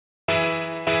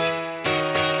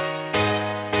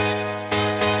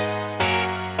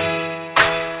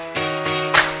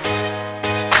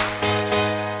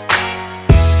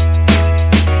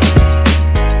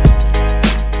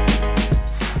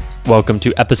Welcome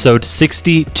to episode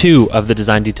 62 of the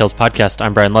Design Details podcast.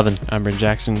 I'm Brian Levin. I'm Bryn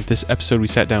Jackson. This episode, we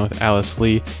sat down with Alice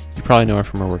Lee. You probably know her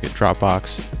from her work at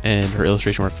Dropbox and her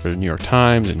illustration work for the New York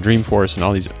Times and Dreamforce and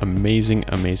all these amazing,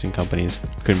 amazing companies.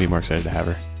 Couldn't be more excited to have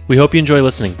her. We hope you enjoy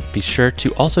listening. Be sure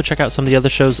to also check out some of the other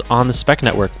shows on the Spec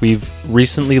Network. We've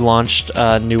recently launched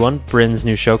a new one, Bryn's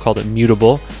new show called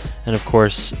Immutable. And of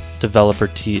course, Developer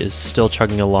Tea is still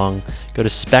chugging along. Go to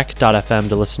spec.fm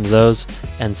to listen to those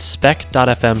and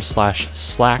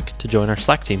spec.fm/Slack to join our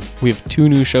Slack team. We have 2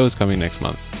 new shows coming next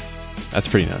month. That's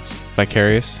pretty nuts.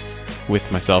 Vicarious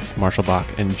with myself, Marshall Bach,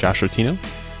 and Josh Rotino,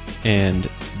 and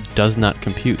Does Not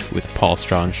Compute with Paul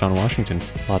Straw and Sean Washington.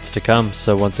 Lots to come.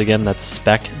 So once again, that's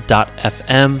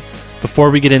spec.fm.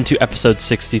 Before we get into episode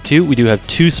 62, we do have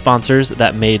 2 sponsors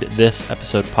that made this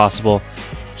episode possible.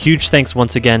 Huge thanks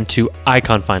once again to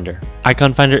Icon Finder.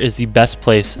 Icon Finder is the best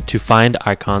place to find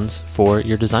icons for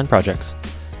your design projects.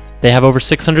 They have over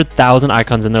 600,000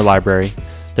 icons in their library.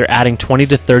 They're adding 20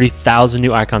 to 30,000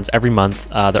 new icons every month.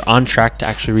 They're on track to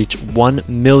actually reach 1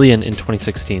 million in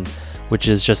 2016, which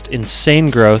is just insane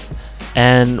growth.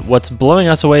 And what's blowing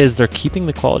us away is they're keeping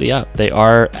the quality up. They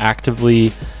are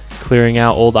actively clearing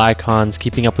out old icons,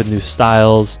 keeping up with new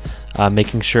styles,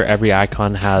 making sure every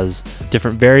icon has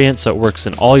different variants so it works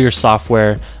in all your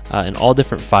software, in all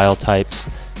different file types.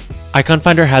 Icon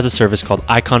Finder has a service called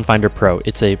Icon Finder Pro.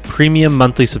 It's a premium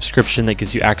monthly subscription that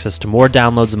gives you access to more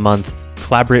downloads a month,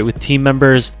 collaborate with team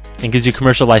members, and gives you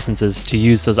commercial licenses to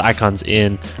use those icons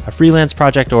in a freelance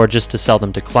project or just to sell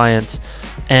them to clients.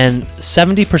 And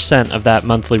 70% of that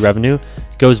monthly revenue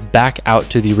goes back out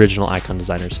to the original icon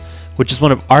designers, which is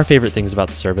one of our favorite things about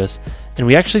the service. And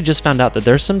we actually just found out that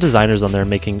there's some designers on there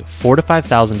making $4,000 to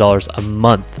 $5,000 a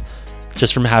month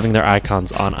just from having their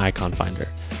icons on Icon Finder.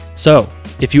 So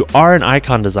if you are an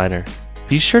icon designer,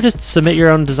 be sure to submit your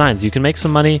own designs. You can make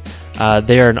some money.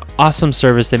 They are an awesome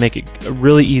service. They make it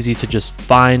really easy to just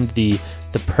find the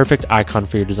perfect icon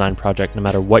for your design project, no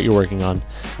matter what you're working on.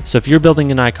 So if you're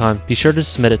building an icon, be sure to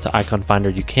submit it to Icon Finder.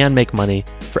 You can make money.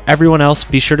 For everyone else,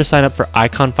 be sure to sign up for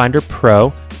Icon Finder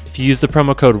Pro. If you use the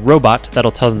promo code ROBOT,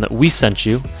 that'll tell them that we sent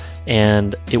you,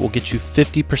 and it will get you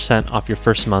 50% off your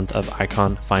first month of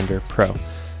Icon Finder Pro.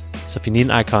 So if you need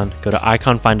an icon, go to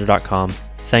iconfinder.com.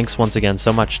 Thanks once again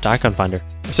so much to Icon Finder.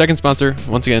 Our second sponsor,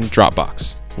 once again,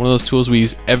 Dropbox. One of those tools we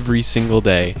use every single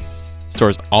day.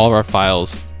 Stores all of our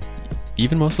files,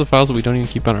 even most of the files that we don't even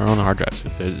keep on our own hard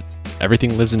drives.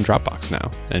 Everything lives in Dropbox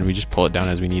now, and we just pull it down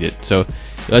as we need it. So it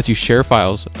lets you share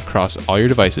files across all your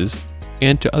devices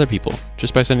and to other people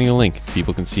just by sending a link.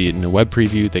 People can see it in a web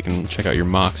preview. They can check out your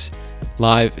mocks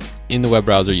live in the web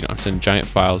browser. You don't have to send giant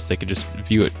files. They can just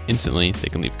view it instantly. They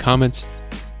can leave comments.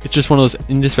 It's just one of those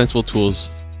indispensable tools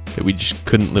that we just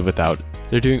couldn't live without.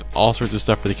 They're doing all sorts of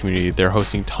stuff for the community. They're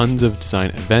hosting tons of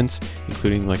design events,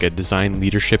 including like a design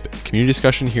leadership community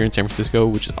discussion here in San Francisco,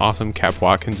 which is awesome. Cap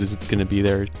Watkins is going to be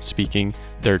there speaking.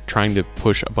 They're trying to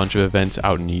push a bunch of events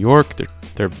out in New York.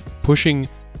 They're pushing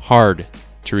hard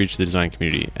to reach the design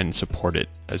community and support it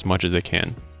as much as they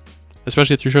can,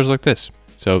 especially through shows like this.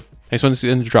 So thanks once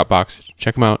again to Dropbox.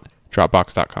 Check them out,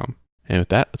 dropbox.com. And with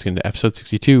that, let's get into episode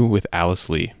 62 with Alice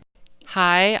Lee.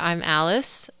 Hi, I'm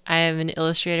Alice. I am an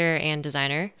illustrator and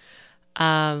designer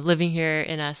living here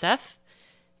in SF,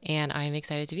 and I'm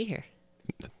excited to be here.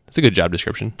 That's a good job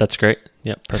description. That's great.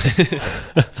 Yep, perfect.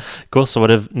 Cool. So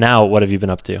what have you been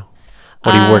up to?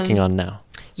 What are you working on now?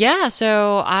 Yeah,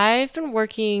 so I've been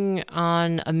working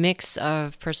on a mix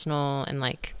of personal and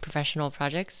like professional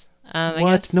projects. I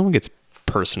guess. No one gets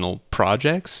personal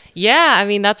projects? Yeah, I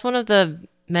mean, that's one of the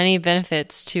many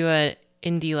benefits to a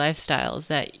indie lifestyle is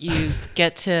that you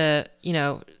get to,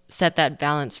 set that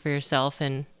balance for yourself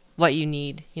and what you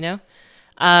need,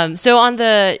 So on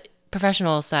the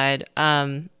professional side,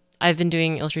 I've been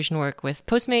doing illustration work with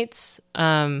Postmates,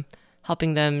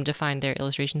 helping them define their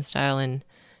illustration style and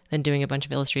then doing a bunch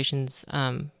of illustrations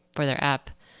for their app.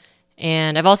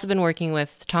 And I've also been working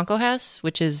with Tonko House,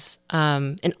 which is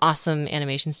an awesome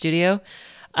animation studio.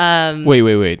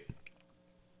 Wait.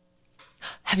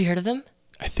 Have you heard of them?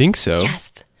 I think so.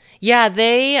 Gasp. Yeah,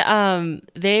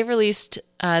 they released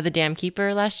The Dam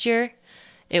Keeper last year.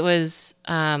 It was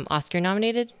Oscar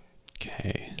nominated.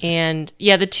 Okay. And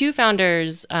yeah, the 2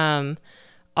 founders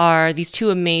are these 2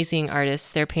 amazing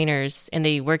artists. They're painters, and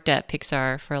they worked at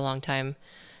Pixar for a long time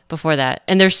before that.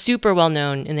 And they're super well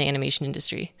known in the animation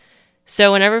industry.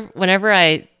 So whenever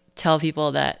I tell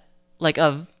people that, like,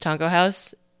 of Tonko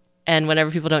House, and whenever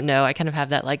people don't know, I kind of have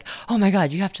that like, oh my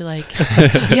God, you have to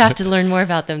you have to learn more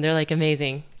about them. They're like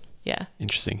amazing. Yeah.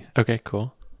 Interesting. Okay,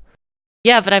 cool.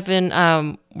 Yeah, but I've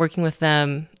been working with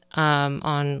them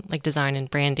on like design and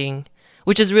branding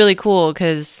which is really cool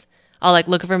because I'll like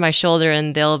look over my shoulder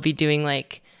and they'll be doing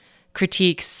like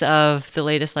critiques of the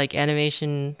latest like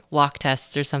animation walk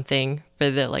tests or something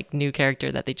for the like new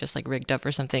character that they just like rigged up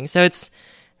or something. So it's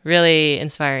really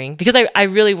inspiring because I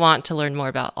really want to learn more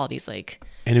about all these like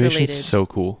Animation's related. so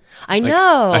cool. I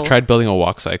know. I tried building a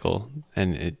walk cycle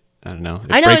and I don't know.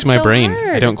 It I know, breaks it's my so brain. hard.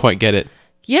 I don't quite get it.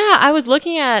 Yeah, I was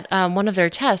looking at one of their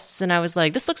tests and I was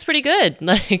like, this looks pretty good.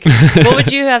 Like, what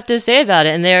would you have to say about it?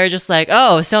 And they were just like,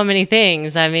 oh, so many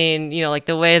things. I mean, you know, like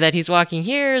the way that he's walking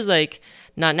here is like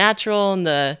not natural, and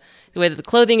the way that the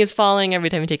clothing is falling every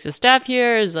time he takes a step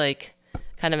here is like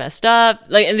kind of messed up.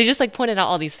 Like, and they just like pointed out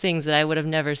all these things that I would have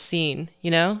never seen, you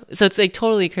know? So it's like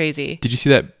totally crazy. Did you see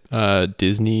that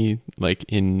Disney like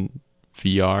in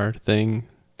VR thing?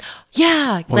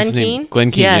 Yeah, What was Glenn his name? Keane.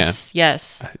 Glenn Keane, Yes,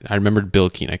 yes. I remembered Bill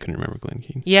Keane. I couldn't remember Glenn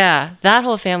Keane. Yeah, that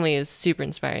whole family is super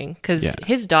inspiring because Yeah.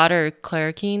 his daughter,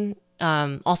 Clara Keane,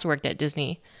 also worked at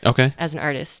Disney Okay. as an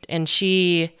artist. And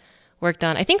she worked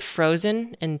on, I think,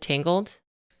 Frozen and Tangled.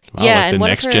 Wow, Yeah, like and the one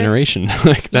of next her- generation.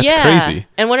 Like that's Yeah, crazy.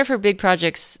 And one of her big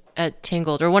projects at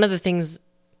Tangled, or one of the things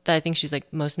that I think she's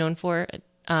like most known for,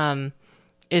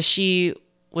 is she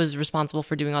was responsible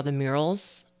for doing all the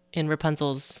murals in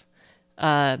Rapunzel's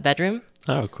bedroom.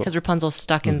 Oh, cool. Because Rapunzel's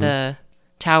stuck in the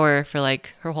tower for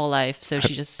like her whole life. So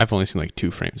she just, I've only seen like 2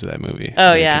 frames of that movie.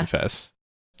 Oh, I yeah. confess.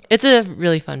 it's a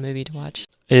really fun movie to watch.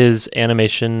 Is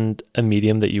animation a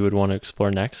medium that you would want to explore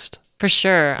next? For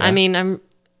sure. Yeah. I mean,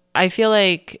 I feel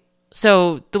like,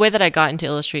 so the way that I got into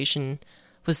illustration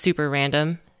was super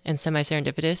random and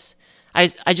semi-serendipitous. I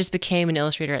just became an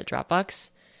illustrator at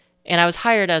Dropbox, and I was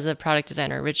hired as a product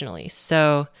designer originally.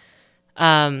 So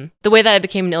the way that I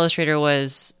became an illustrator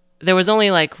was, there was only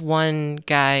like one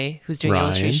guy who's doing Ryan?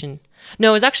 illustration. No,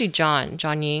 it was actually John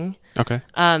Ying. Okay.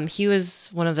 He was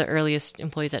one of the earliest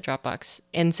employees at Dropbox.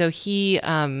 And so he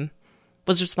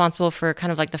was responsible for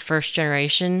kind of like the first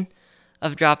generation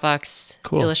of Dropbox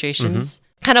Cool. illustrations.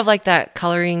 Kind of like that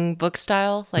coloring book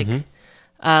style, like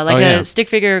Oh, a yeah. stick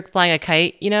figure flying a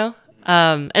kite, you know?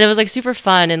 And it was like super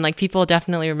fun, and like people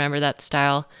definitely remember that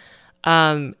style.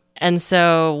 And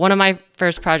so one of my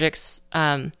first projects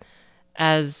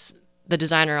as the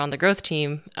designer on the growth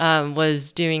team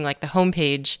was doing like the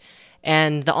homepage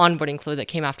and the onboarding flow that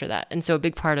came after that. And so a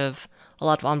big part of a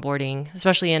lot of onboarding,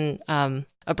 especially in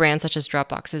a brand such as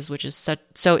Dropbox's, which is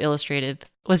so illustrative,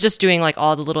 was just doing like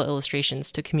all the little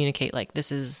illustrations to communicate like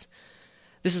this is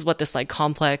what this like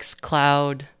complex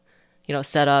cloud, you know,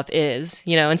 setup is,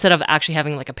 you know, instead of actually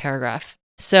having like a paragraph.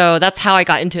 So that's how I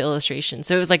got into illustration.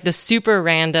 So it was like this super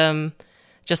random,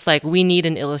 just like we need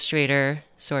an illustrator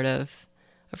sort of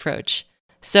approach.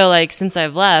 So like since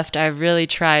I've left, I've really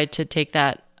tried to take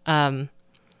that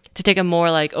to take a more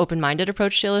like open-minded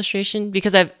approach to illustration,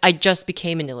 because I just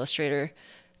became an illustrator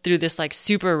through this like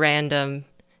super random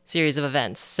series of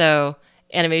events. So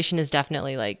animation is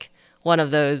definitely like one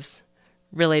of those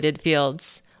related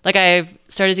fields. Like I've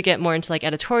started to get more into like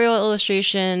editorial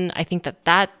illustration. I think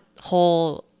that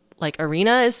whole like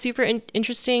arena is super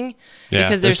interesting. Yeah.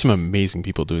 Because There's some amazing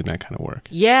people doing that kind of work.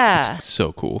 Yeah. It's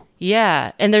so cool.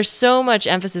 Yeah. And there's so much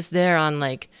emphasis there on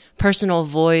like personal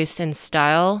voice and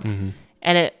style.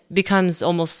 And it becomes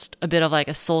almost a bit of like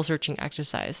a soul searching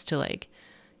exercise to like,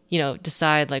 you know,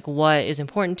 decide like what is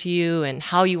important to you and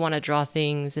how you want to draw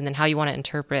things, and then how you want to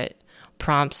interpret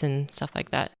prompts and stuff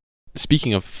like that.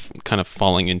 Speaking of kind of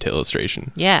falling into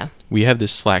illustration, Yeah. we have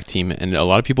this Slack team, and a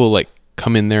lot of people like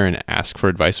come in there and ask for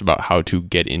advice about how to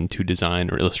get into design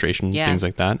or illustration, Yeah. things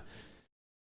like that.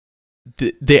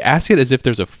 They ask it as if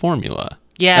there's a formula,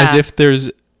 Yeah. as if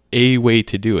there's a way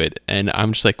to do it. And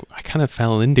I'm just like, I kind of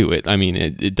fell into it. I mean,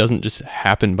 it doesn't just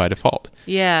happen by default.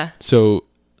 Yeah. So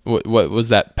what was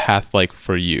that path like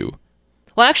for you?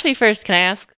 Well, actually, first, can I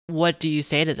ask, what do you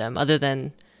say to them other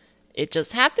than it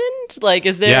just happened? Like,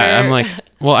 is there... Yeah, I'm like,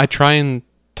 well, I try and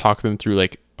talk them through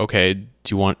like, okay, do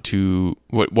you want to,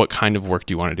 what kind of work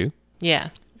do you want to do? Yeah.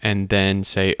 And then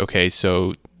say, okay,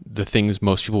 so the things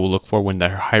most people will look for when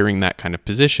they're hiring that kind of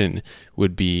position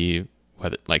would be,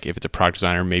 whether like if it's a product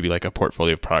designer, maybe like a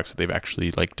portfolio of products that they've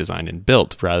actually like designed and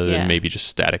built, rather than Yeah. maybe just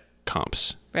static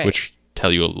comps, Right. which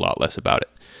tell you a lot less about it.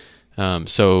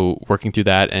 So working through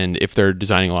that, and if they're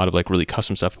designing a lot of like really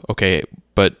custom stuff, okay,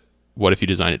 but what if you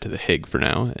design it to the HIG for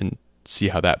now and see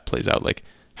how that plays out, like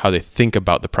how they think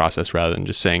about the process rather than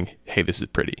just saying, hey, this is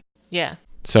pretty. Yeah.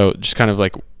 So just kind of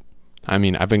like, I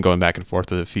mean, I've been going back and forth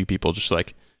with a few people, just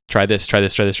like, try this, try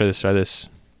this, try this, try this, try this.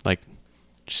 Like,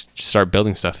 just start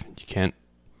building stuff. You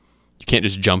can't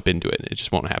just jump into it. It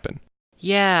just won't happen.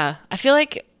 Yeah. I feel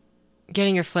like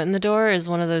getting your foot in the door is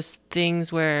one of those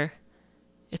things where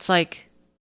it's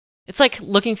It's like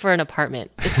looking for an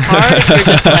apartment. It's hard if you're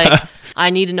just like, I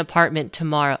need an apartment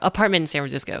tomorrow. Apartment in San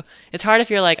Francisco. It's hard if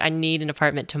you're like, I need an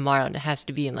apartment tomorrow and it has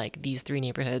to be in like these 3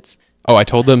 neighborhoods. Oh, I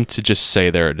told them to just say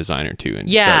they're a designer too and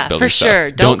Yeah, start building for stuff.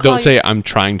 sure. Don't say I'm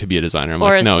trying to be a designer. I'm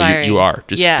or like, no, aspiring. you are.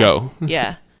 Just go.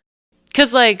 Yeah.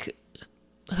 Because like,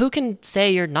 who can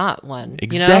say you're not one?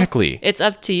 Exactly. You know? It's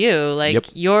up to you. Like, Yep.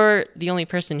 you're the only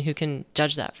person who can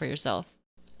judge that for yourself.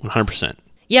 100%.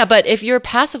 Yeah, but if you're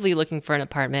passively looking for an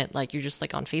apartment, like you're just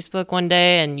like on Facebook one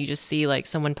day and you just see like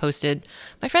someone posted,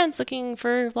 my friend's looking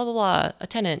for blah, blah, blah, a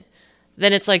tenant,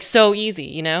 then it's like so easy,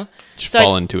 you know? Just So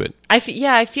fall into it. I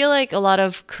feel like a lot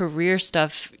of career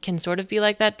stuff can sort of be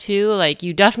like that too. Like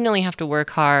you definitely have to work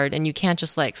hard and you can't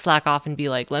just like slack off and be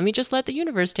like, let me just let the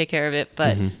universe take care of it.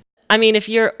 But I mean, if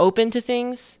you're open to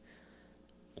things,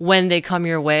 when they come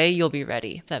your way, you'll be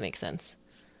ready, if that makes sense.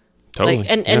 Totally.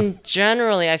 Like, and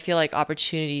generally, I feel like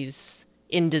opportunities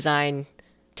in design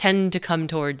tend to come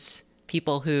towards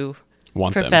people who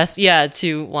Want them. profess,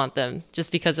 to want them,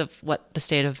 just because of what the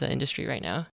state of the industry right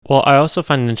now. Well, I also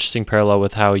find an interesting parallel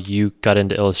with how you got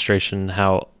into illustration,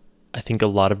 how I think a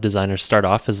lot of designers start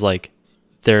off as like,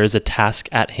 there is a task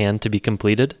at hand to be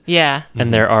completed. Yeah,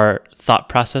 And there are thought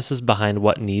processes behind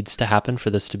what needs to happen for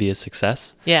this to be a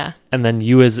success. yeah, And then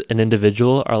you as an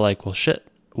individual are like, well, shit,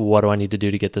 what do I need to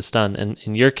do to get this done? And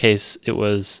in your case, it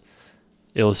was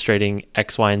illustrating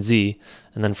X, Y, and Z.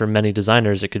 And then for many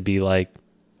designers, it could be like,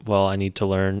 well, I need to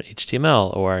learn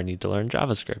HTML or I need to learn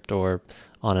JavaScript or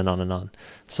on and on and on.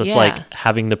 So it's like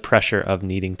having the pressure of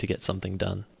needing to get something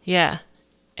done. yeah.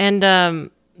 And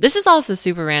this is also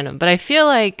super random, but I feel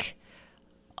like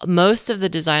most of the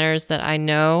designers that I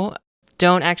know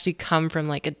don't actually come from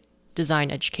like a design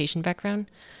education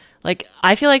background. Like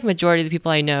I feel like majority of the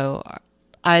people I know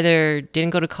either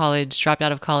didn't go to college, dropped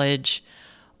out of college,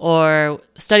 or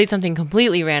studied something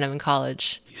completely random in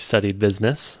college. You studied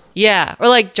business. Yeah. Or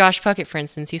like Josh Puckett, for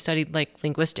instance, he studied like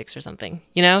linguistics or something,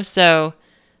 you know? So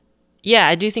yeah,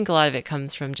 I do think a lot of it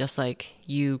comes from just like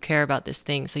you care about this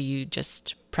thing. So you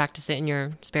just practice it in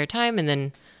your spare time and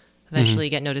then eventually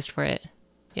get noticed for it.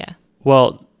 Yeah.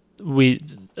 Well, we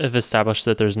have established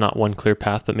that there's not one clear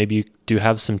path, but maybe you do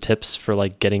have some tips for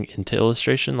like getting into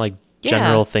illustration, like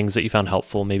general things that you found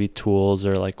helpful, maybe tools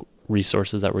or like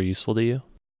resources that were useful to you.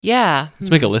 Yeah.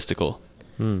 Let's make a listicle.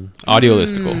 Audio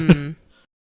listicle.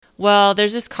 Well,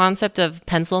 there's this concept of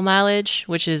pencil mileage,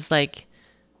 which is like,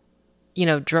 you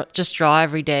know, just draw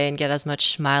every day and get as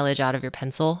much mileage out of your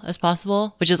pencil as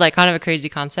possible, which is like kind of a crazy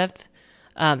concept.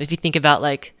 If you think about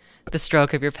like the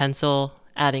stroke of your pencil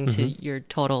adding to your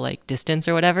total like distance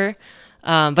or whatever.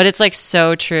 But it's like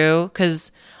so true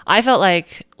because I felt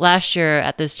like last year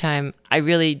at this time, I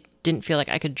really didn't feel like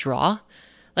I could draw.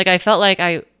 Like I felt like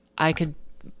I could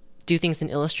do things in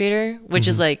Illustrator, which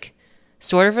is like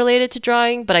sort of related to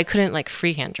drawing, but I couldn't like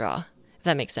freehand draw, if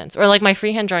that makes sense. Or like my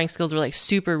freehand drawing skills were like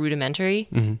super rudimentary.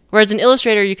 Whereas in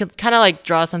Illustrator, you could kind of like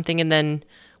draw something and then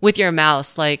with your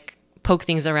mouse, like poke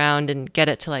things around and get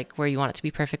it to like where you want it to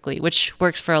be perfectly, which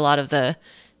works for a lot of the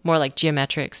more like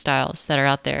geometric styles that are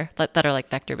out there that are like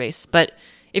vector based. But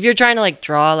if you're trying to like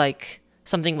draw like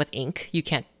something with ink, you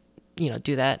can't, you know,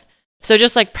 do that. So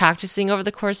just like practicing over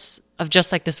the course of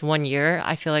just like this 1 year,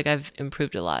 I feel like I've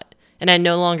improved a lot. And I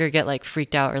no longer get like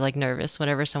freaked out or like nervous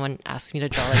whenever someone asks me to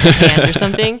draw like a hand or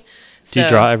something. Do you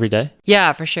draw every day?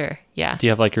 Yeah, for sure. Yeah. Do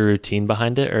you have like a routine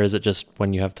behind it or is it just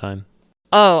when you have time?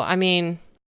 Oh, I mean,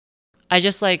 I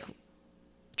just like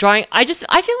drawing. I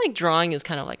feel like drawing is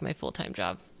kind of like my full-time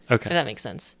job. Okay. If that makes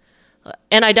sense.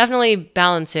 And I definitely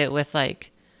balance it with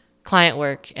like client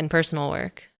work and personal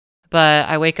work. But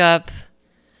I wake up,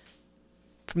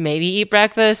 maybe eat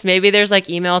breakfast. Maybe there's like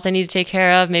emails I need to take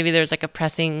care of. Maybe there's like a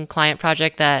pressing client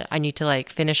project that I need to like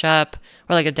finish up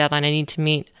or like a deadline I need to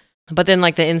meet. But then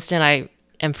like the instant I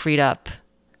am freed up,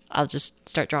 I'll just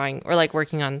start drawing or like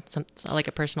working on some like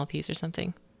a personal piece or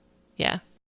something. Yeah.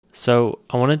 So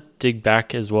I want to dig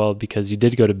back as well because you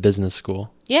did go to business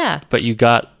school. Yeah. But you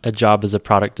got a job as a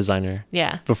product designer.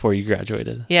 Yeah. Before you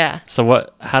graduated. Yeah. So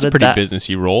how It's did a pretty that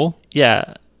businessy role.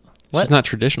 Yeah. It's not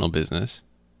traditional business.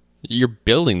 You're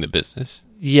building the business.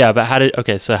 Yeah, but how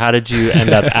did you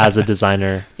end up as a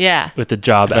designer? Yeah. With the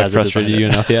job Have I as a designer? frustrated you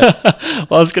enough yet?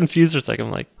 Well, I was confused for a second.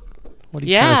 I'm like, what are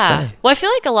you trying to say? Well, I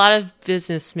feel like a lot of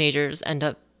business majors end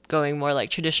up going more like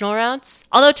traditional routes.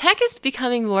 Although tech is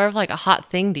becoming more of like a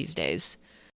hot thing these days.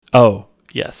 Oh,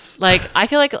 yes. Like I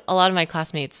feel like a lot of my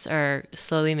classmates are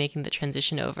slowly making the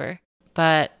transition over.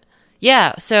 But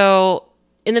yeah, so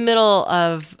in the middle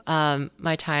of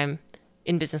my time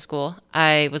in business school,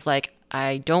 I was like,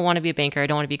 I don't want to be a banker. I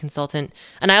don't want to be a consultant.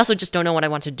 And I also just don't know what I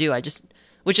want to do.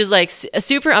 which is like a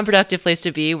super unproductive place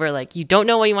to be, where like you don't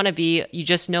know what you want to be, you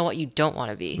just know what you don't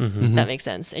want to be. If that makes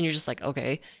sense. And you're just like,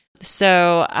 okay.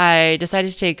 So I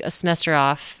decided to take a semester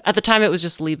off. At the time, it was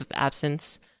just leave of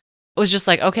absence. It was just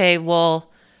like, okay, well,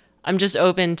 I'm just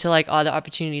open to like all the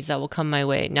opportunities that will come my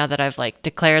way now that I've like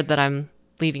declared that I'm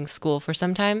leaving school for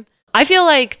some time. I feel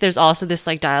like there's also this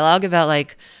like dialogue about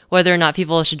like whether or not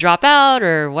people should drop out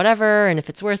or whatever, and if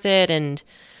it's worth it. And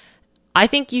I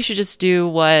think you should just do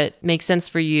what makes sense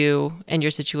for you and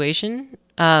your situation.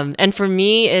 And for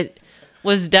me, it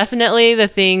was definitely the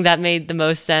thing that made the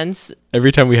most sense.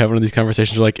 Every time we have one of these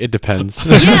conversations, we're like, it depends.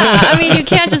 Yeah, I mean, you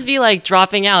can't just be like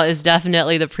dropping out is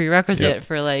definitely the prerequisite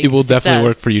for like it will success. definitely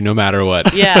work for you no matter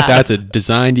what. Yeah. That's a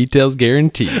design details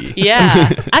guarantee. Yeah.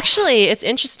 Actually, it's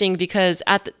interesting because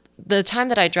at the time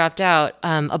that I dropped out,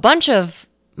 a bunch of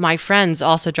my friends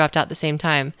also dropped out at the same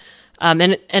time.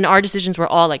 And our decisions were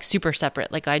all like super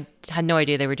separate. Like I had no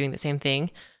idea they were doing the same thing.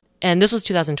 And this was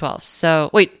 2012.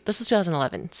 So wait, this was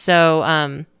 2011.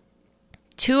 So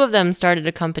two of them started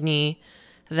a company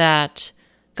that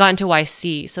got into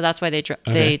YC. So that's why they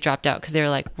dropped out, because they were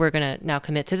like, we're going to now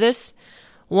commit to this.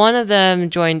 One of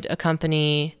them joined a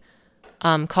company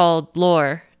called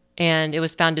Lore, and it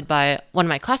was founded by one of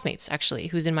my classmates, actually,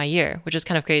 who's in my year, which is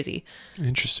kind of crazy.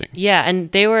 Interesting. Yeah,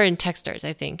 and they were in Techstars,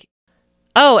 I think.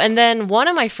 Oh, and then one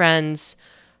of my friends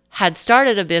had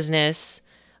started a business,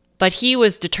 but he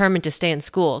was determined to stay in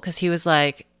school because he was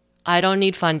like, I don't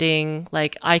need funding.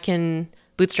 Like, I can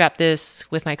bootstrap this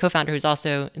with my co-founder who's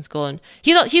also in school. And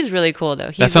he's really cool,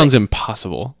 though. That sounds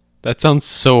impossible. That sounds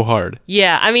so hard.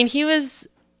 Yeah, I mean, he was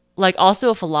like also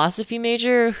a philosophy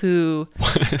major who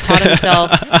taught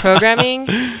himself programming.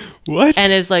 What?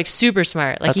 And is like super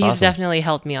smart. Like That's he's awesome. definitely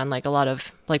helped me on like a lot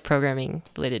of like programming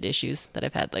related issues that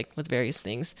I've had like with various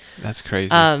things. That's crazy.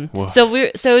 So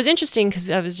it was interesting because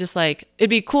I was just like, it'd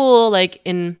be cool like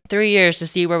in 3 years to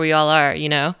see where we all are, you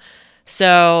know?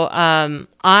 So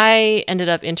I ended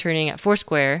up interning at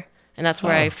Foursquare, and that's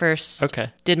where I first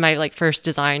did my like first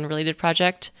design related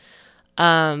project.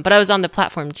 But I was on the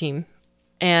platform team,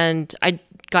 and I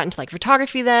got into like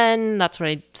photography then. That's when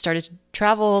I started to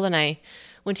travel, and I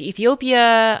went to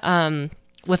Ethiopia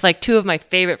with like two of my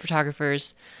favorite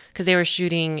photographers because they were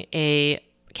shooting a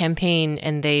campaign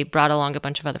and they brought along a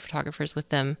bunch of other photographers with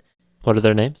them. What are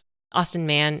their names? Austin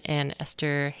Mann and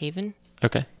Esther Haven.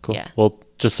 Okay, cool. Yeah. Well,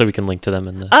 just so we can link to them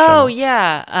in the show Oh, notes.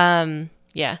 yeah.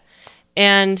 Yeah.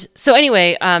 And so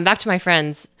anyway, back to my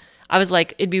friends. I was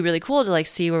like, it'd be really cool to like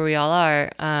see where we all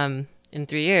are in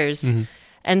 3 years. Mm-hmm.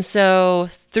 And so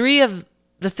three of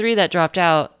the three that dropped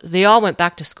out, they all went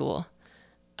back to school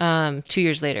 2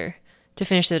 years later to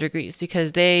finish their degrees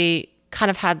because they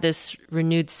kind of had this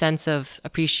renewed sense of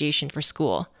appreciation for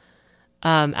school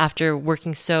after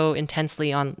working so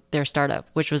intensely on their startup,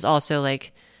 which was also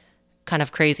like kind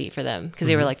of crazy for them because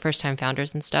they were like first-time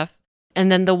founders and stuff.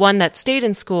 And then the one that stayed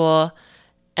in school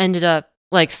ended up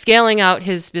like scaling out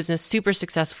his business super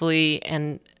successfully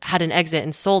and had an exit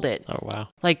and sold it. Oh, wow.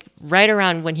 Like right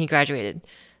around when he graduated.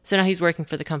 So now he's working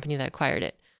for the company that acquired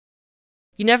it.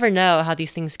 You never know how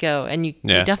these things go, and you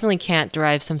definitely can't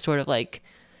derive some sort of like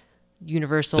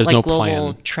universal, There's like no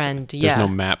global plan. trend. There's no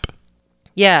map.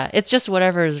 Yeah, it's just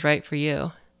whatever is right for you,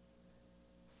 and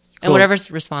Cool.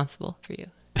 whatever's responsible for you.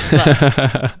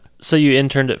 So, So you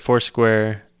interned at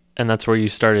Foursquare, and that's where you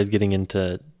started getting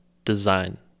into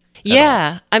design.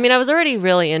 yeah, I mean, I was already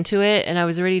really into it, and I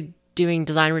was already doing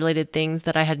design related things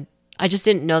that I just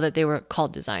didn't know that they were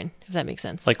called design, if that makes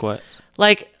sense. Like what?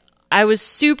 Like, I was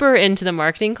super into the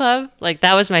marketing club. Like,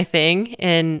 that was my thing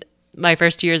in my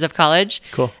first years of college.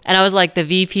 Cool. And I was like the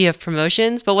VP of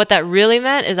promotions. But what that really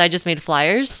meant is I just made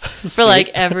flyers for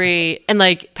like and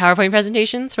like PowerPoint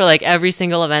presentations for like every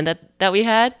single event that we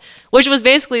had, which was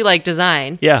basically like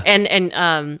design. Yeah. And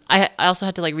I also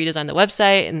had to like redesign the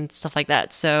website and stuff like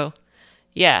that. So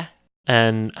yeah.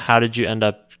 And how did you end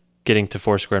up getting to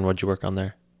Foursquare, and what did you work on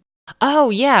there? Oh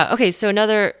yeah. Okay. So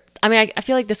I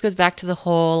feel like this goes back to the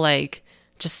whole like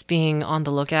just being on the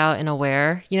lookout and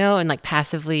aware, you know, and like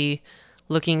passively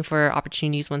looking for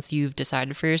opportunities once you've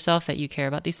decided for yourself that you care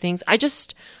about these things. I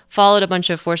just followed a bunch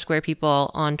of Foursquare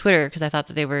people on Twitter because I thought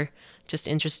that they were just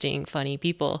interesting, funny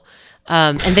people.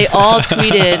 And they all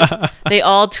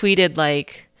tweeted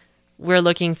like, we're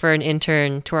looking for an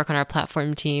intern to work on our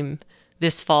platform team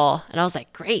this fall. And I was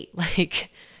like, great. Like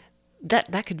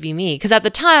that could be me. Because at the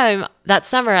time, that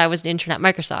summer, I was an intern at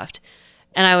Microsoft.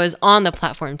 And I was on the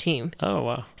platform team. Oh,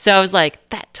 wow. So I was like,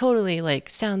 that totally like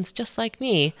sounds just like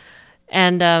me.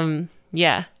 And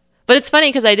yeah. But it's funny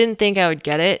because I didn't think I would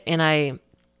get it. And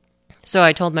So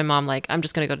I told my mom, like, I'm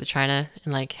just going to go to China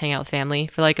and like hang out with family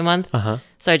for like a month. Uh-huh.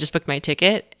 So I just booked my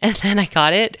ticket and then I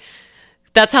got it.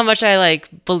 That's how much I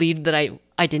like believed that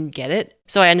I didn't get it.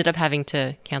 So I ended up having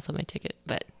to cancel my ticket.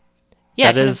 But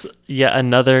yeah. That is yet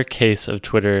another case of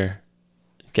Twitter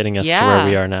getting us to where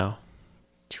we are now.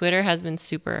 Twitter has been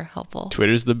super helpful.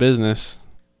 Twitter's the business.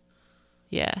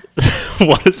 Yeah.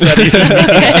 What does that even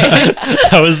mean?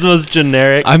 That was the most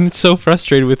generic. I'm so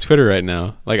frustrated with Twitter right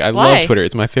now. Like, I Why? love Twitter.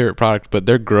 It's my favorite product, but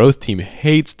their growth team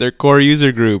hates their core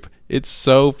user group. It's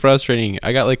so frustrating.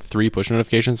 I got like 3 push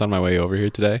notifications on my way over here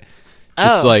today.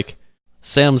 Just like,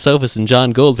 Sam Sophis and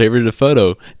John Gold favorited a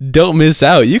photo. Don't miss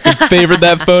out. You can favorite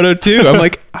that photo too. I'm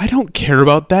like, I don't care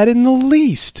about that in the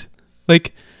least.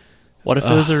 Like, what if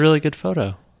it was a really good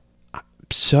photo?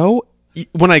 so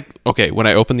when I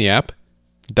opened the app,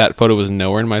 that photo was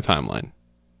nowhere in my timeline.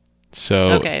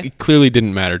 So it clearly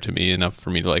didn't matter to me enough for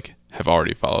me to like have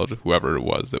already followed whoever it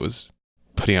was that was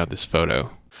putting out this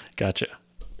photo. Gotcha.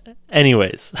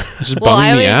 Anyways. It's just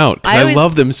bumming me out because I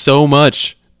love them so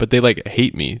much, but they like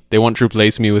hate me. They want to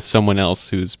replace me with someone else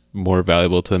who's more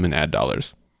valuable to them in ad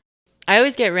dollars. I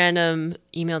always get random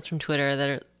emails from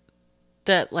Twitter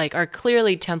that like are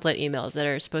clearly template emails that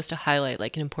are supposed to highlight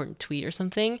like an important tweet or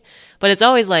something, but it's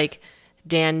always like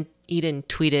Dan Eden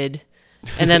tweeted,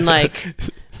 and then like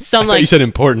some like you said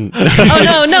important.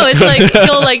 Oh no, it's like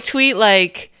you'll like tweet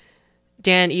like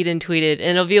Dan Eden tweeted, and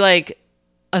it'll be like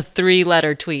a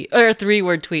 3-letter tweet or a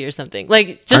 3-word tweet or something.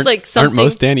 Like just like something. Aren't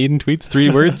most Dan Eden tweets 3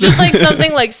 words? Just like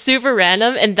something like super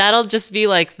random, and that'll just be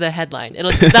like the headline.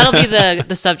 That'll be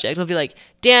the subject. It'll be like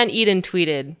Dan Eden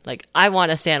tweeted like I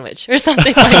want a sandwich or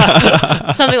something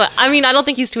like something like. I mean, I don't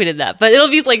think he's tweeted that, but it'll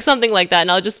be like something like that, and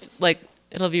I'll just like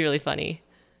it'll be really funny.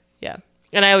 Yeah,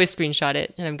 and I always screenshot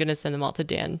it, and I'm gonna send them all to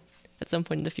Dan at some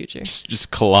point in the future. Just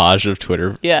collage of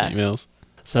Twitter emails.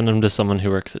 Send them to someone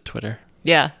who works at Twitter.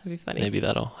 Yeah, that'd be funny. Maybe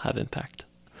that'll have impact.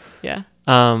 Yeah.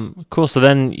 Cool. So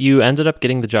then you ended up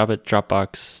getting the job at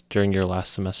Dropbox during your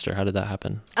last semester. How did that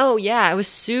happen? Oh, yeah. It was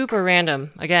super random.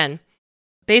 Again,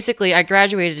 basically, I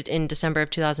graduated in December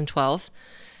of 2012,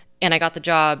 and I got the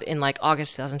job in like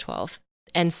August 2012.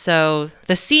 And so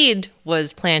the seed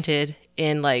was planted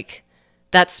in like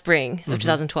that spring of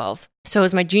 2012. So it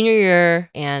was my junior year,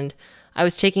 and I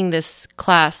was taking this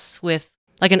class with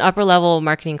like an upper level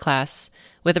marketing class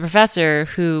with a professor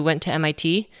who went to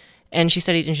MIT, and she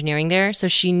studied engineering there. So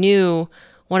she knew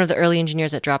one of the early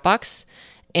engineers at Dropbox,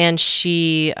 and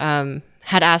she had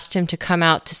asked him to come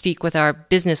out to speak with our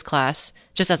business class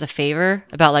just as a favor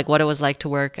about like what it was like to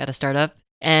work at a startup.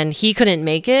 And he couldn't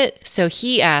make it, so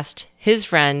he asked his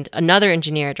friend, another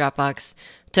engineer at Dropbox,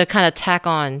 to kind of tack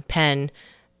on Penn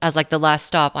as like the last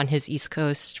stop on his East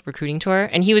Coast recruiting tour.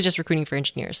 And he was just recruiting for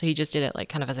engineers, so he just did it like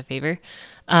kind of as a favor.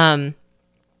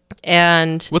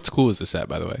 And what school is this at,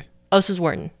 by the way? Oh, this is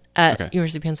Wharton at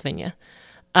University of Pennsylvania.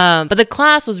 But the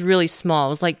class was really small.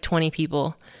 It was like 20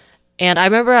 people. And I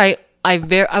remember I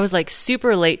was like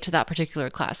super late to that particular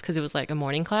class because it was like a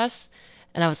morning class.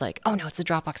 And I was like, oh no, it's a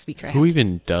Dropbox speaker. Who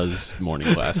even does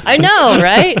morning classes? I know,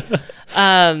 right?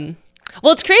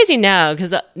 Well, it's crazy now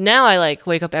because now I like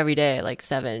wake up every day at like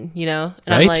 7, you know?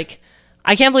 And I'm like,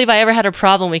 I can't believe I ever had a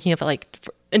problem waking up at like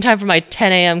in time for my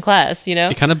 10 a.m. class, you know?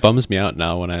 It kind of bums me out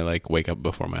now when I like wake up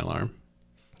before my alarm.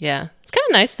 Yeah. It's kind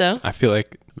of nice though. I feel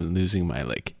like I'm losing my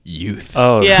like youth.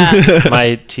 Oh, yeah.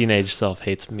 My teenage self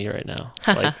hates me right now.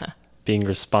 Like being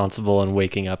responsible and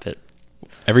waking up at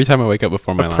every time I wake up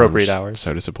before my appropriate alarm, I'm hours.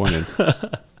 so disappointed.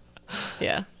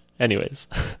 Yeah. Anyways.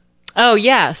 Oh,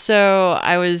 yeah. So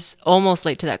I was almost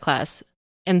late to that class.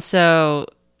 And so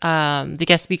the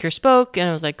guest speaker spoke, and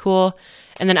I was like, cool.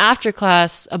 And then after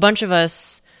class, a bunch of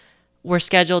us were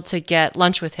scheduled to get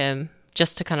lunch with him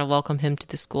just to kind of welcome him to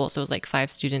the school. So it was like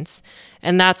 5 students.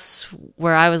 And that's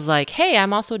where I was like, hey,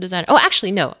 I'm also a designer. Oh,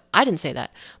 actually, no, I didn't say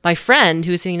that. My friend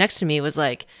who was sitting next to me was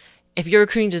like, if you're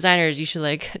recruiting designers, you should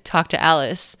like talk to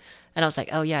Alice. And I was like,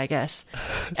 oh, yeah, I guess.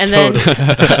 And then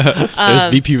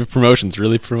there's VP of promotions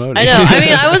really promoting. I know. I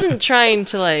mean, I wasn't trying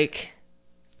to like,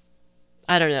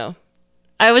 I don't know.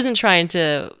 I wasn't trying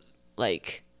to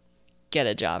like get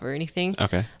a job or anything.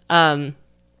 Okay. And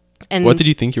what did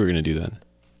you think you were going to do then?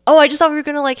 Oh, I just thought we were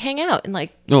going to like hang out and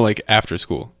like. No, like after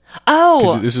school.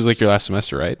 Oh. This is like your last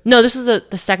semester, right? No, this was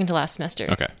the second to last semester.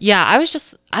 Okay. Yeah, I was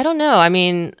just, I don't know. I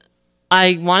mean,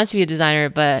 I wanted to be a designer,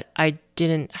 but I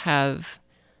didn't have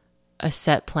a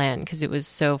set plan because it was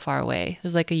so far away. It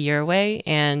was like a year away,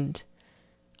 and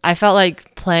I felt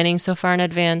like planning so far in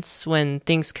advance when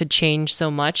things could change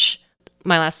so much.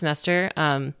 My last semester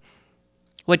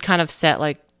would kind of set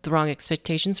like the wrong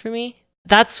expectations for me.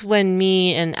 That's when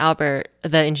me and Albert,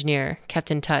 the engineer, kept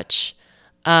in touch.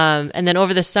 And then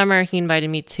over the summer, he invited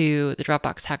me to the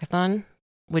Dropbox Hackathon,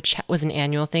 which was an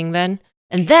annual thing then.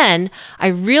 And then I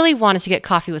really wanted to get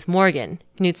coffee with Morgan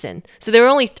Knudsen. So there were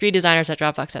only 3 designers at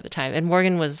Dropbox at the time, and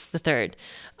Morgan was the 3rd.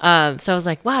 So I was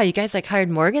like, wow, you guys like hired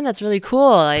Morgan? That's really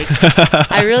cool. Like,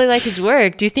 I really like his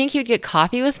work. Do you think he would get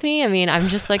coffee with me? I mean, I'm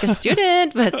just like a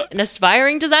student, but an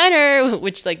aspiring designer,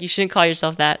 which like you shouldn't call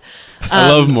yourself that. I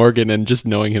love Morgan, and just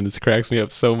knowing him, this cracks me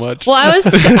up so much. Well,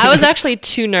 I was actually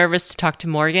too nervous to talk to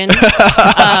Morgan.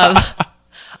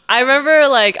 I remember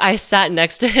like I sat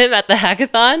next to him at the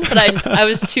hackathon, but I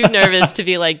was too nervous to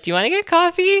be like, do you want to get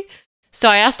coffee? So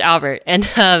I asked Albert, and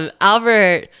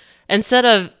Albert, instead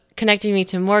of connecting me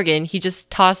to Morgan, he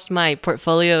just tossed my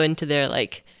portfolio into their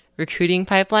like recruiting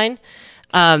pipeline.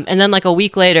 And then like a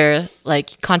week later, like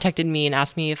he contacted me and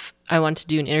asked me if I wanted to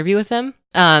do an interview with them.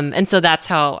 And so that's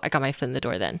how I got my foot in the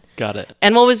door then. Got it.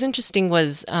 And what was interesting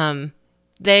was I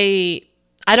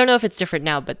don't know if it's different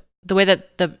now, but the way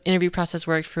that the interview process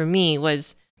worked for me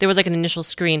was there was like an initial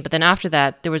screen, but then after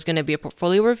that, there was going to be a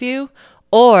portfolio review,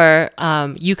 or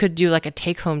you could do like a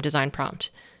take-home design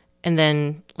prompt and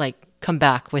then like come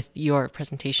back with your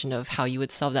presentation of how you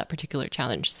would solve that particular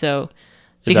challenge. So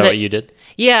is that what you did?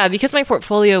 Yeah, because my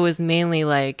portfolio was mainly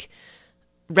like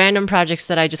random projects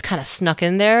that I just kind of snuck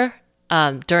in there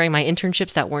during my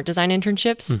internships that weren't design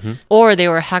internships, or they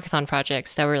were hackathon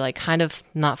projects that were like kind of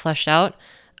not fleshed out.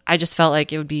 I just felt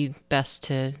like it would be best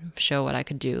to show what I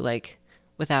could do, like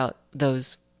without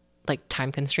those like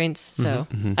time constraints. So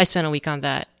I spent a week on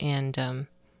that, and and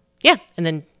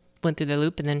then went through the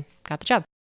loop and then got the job.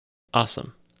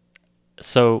 Awesome.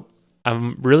 So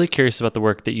I'm really curious about the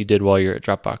work that you did while you're at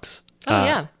Dropbox. Oh,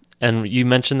 yeah. And you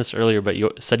mentioned this earlier, but you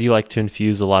said you like to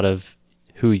infuse a lot of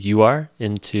who you are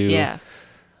into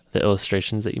the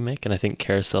illustrations that you make. And I think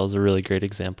Carousel is a really great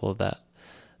example of that.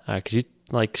 Could you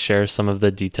like share some of the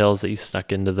details that you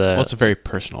snuck into the... Well, it's a very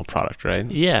personal product, right?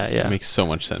 Yeah. It makes so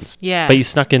much sense. Yeah. But you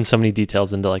snuck in so many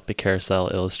details into like the Carousel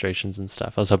illustrations and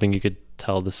stuff. I was hoping you could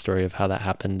tell the story of how that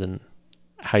happened and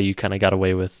how you kind of got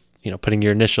away with, putting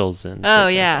your initials in. Oh,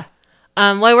 yeah.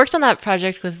 Well, I worked on that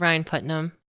project with Ryan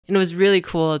Putnam, and it was really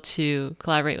cool to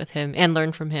collaborate with him and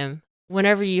learn from him.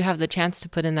 Whenever you have the chance to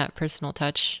put in that personal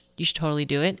touch, you should totally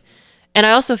do it. And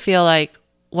I also feel like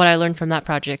what I learned from that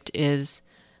project is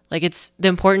like it's the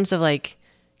importance of like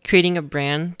creating a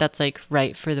brand that's like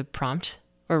right for the prompt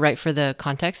or right for the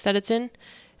context that it's in,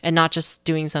 and not just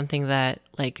doing something that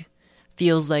like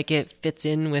feels like it fits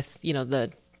in with,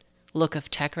 the look of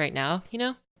tech right now,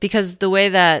 Because the way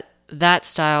that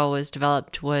style was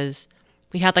developed was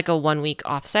we had like a 1-week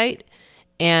offsite,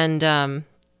 and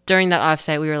during that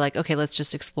offsite we were like, okay, let's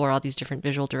just explore all these different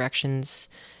visual directions,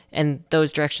 and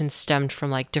those directions stemmed from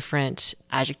like different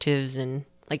adjectives and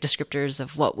like descriptors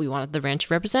of what we wanted the brand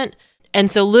to represent.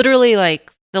 And so literally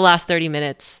like the last 30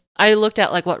 minutes, I looked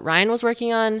at like what Ryan was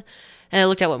working on, and I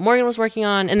looked at what Morgan was working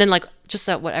on, and then like just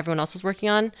at what everyone else was working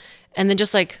on, and then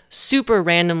just like super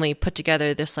randomly put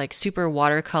together this like super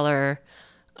watercolor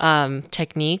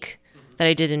technique that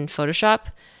I did in Photoshop.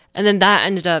 And then that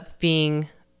ended up being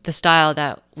the style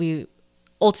that we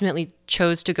ultimately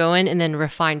chose to go in and then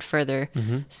refined further.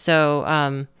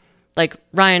 So like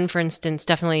Ryan, for instance,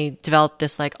 definitely developed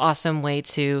this like awesome way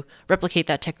to replicate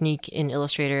that technique in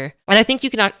Illustrator. And I think you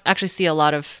can actually see a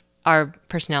lot of our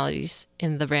personalities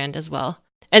in the brand as well.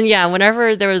 And yeah,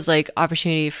 whenever there was like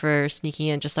opportunity for sneaking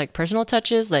in just like personal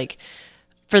touches, like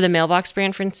for the mailbox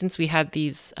brand, for instance, we had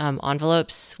these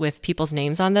envelopes with people's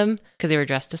names on them because they were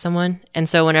addressed to someone. And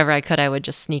so whenever I could, I would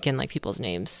just sneak in like people's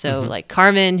names. So like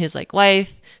Carmen, his like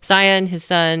wife, Cyan, his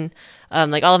son,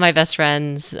 like all of my best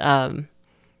friends.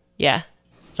 Yeah.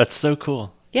 That's so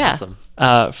cool. Yeah.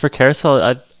 Awesome. For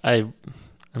Carousel, I'm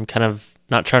kind of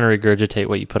not trying to regurgitate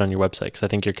what you put on your website because I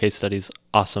think your case study is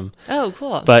awesome. Oh,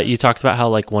 cool. But you talked about how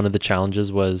like one of the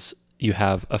challenges was you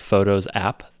have a photos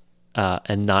app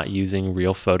and not using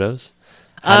real photos.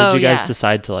 How did you guys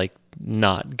decide to like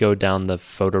not go down the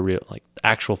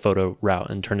actual photo route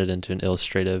and turn it into an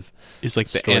illustrative? It's like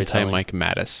the anti-Mike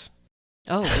Mattis.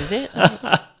 Oh, is it?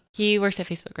 Oh. He works at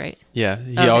Facebook, right? Yeah,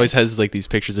 he always has like these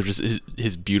pictures of just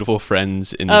his beautiful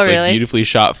friends in these really? like beautifully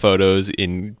shot photos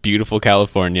in beautiful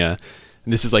California.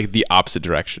 And this is like the opposite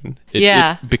direction.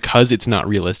 Because it's not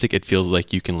realistic, it feels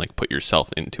like you can like put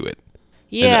yourself into it.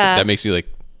 Yeah. And that makes me like,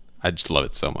 I just love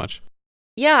it so much.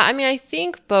 Yeah, I mean, I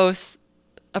think both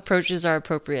approaches are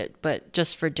appropriate, but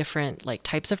just for different like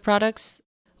types of products.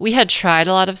 We had tried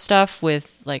a lot of stuff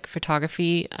with like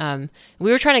photography.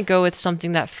 We were trying to go with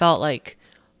something that felt like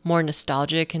more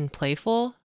nostalgic and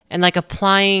playful, and like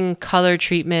applying color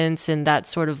treatments and that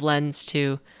sort of lens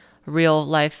to real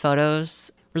life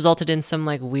photos resulted in some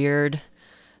like weird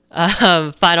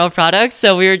final product.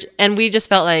 So we just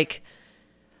felt like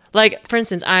for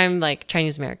instance, I'm like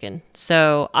Chinese American,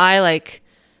 so I like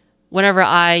whenever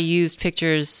I used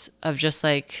pictures of just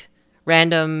like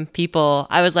random people,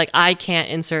 I was like, I can't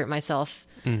insert myself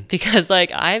because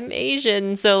like I'm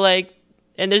Asian, so like,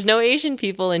 and there's no Asian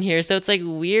people in here, so it's like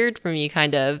weird for me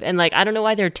kind of, and like I don't know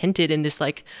why they're tinted in this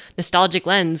like nostalgic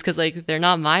lens because like they're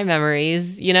not my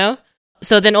memories, you know.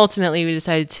 So then ultimately we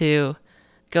decided to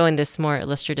go in this more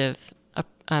illustrative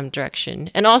direction,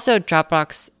 and also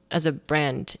Dropbox as a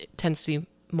brand tends to be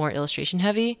more illustration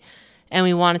heavy, and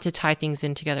we wanted to tie things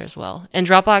in together as well. And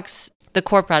Dropbox, the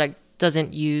core product,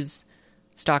 doesn't use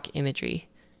stock imagery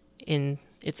in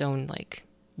its own like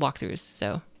walkthroughs.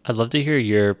 So I'd love to hear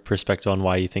your perspective on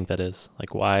why you think that is.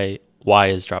 Like why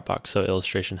is Dropbox so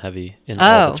illustration heavy in all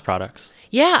of its products?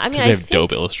 Yeah, I mean, Because they have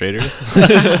dope illustrators.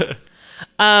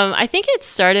 I think it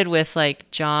started with like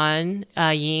John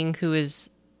Ying, who is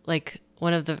like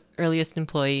one of the earliest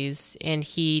employees, and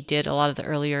he did a lot of the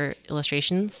earlier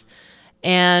illustrations.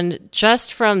 And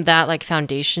just from that like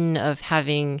foundation of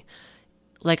having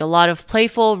like a lot of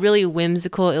playful, really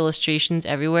whimsical illustrations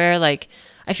everywhere, like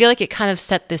I feel like it kind of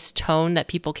set this tone that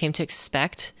people came to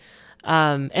expect,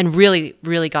 and really,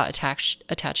 really got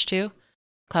attached to.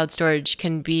 Cloud storage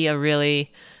can be a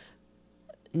really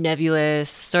nebulous,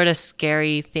 sort of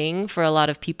scary thing for a lot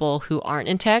of people who aren't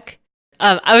in tech.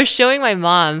 I was showing my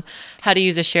mom how to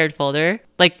use a shared folder,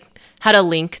 like how to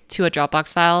link to a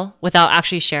Dropbox file without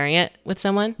actually sharing it with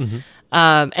someone.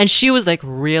 Mm-hmm. And she was like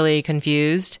really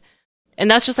confused. And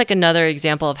that's just like another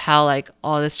example of how like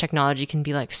all this technology can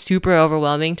be like super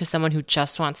overwhelming to someone who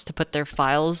just wants to put their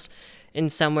files in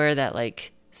somewhere that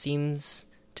like seems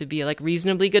to be a like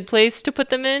reasonably good place to put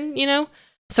them in, you know?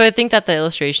 So I think that the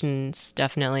illustrations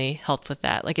definitely helped with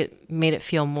that. Like it made it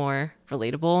feel more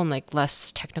relatable and like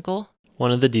less technical.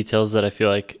 One of the details that I feel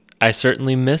like I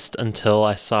certainly missed until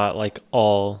I saw it like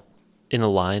all in a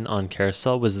line on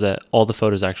Carousel was that all the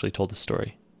photos actually told a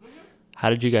story. How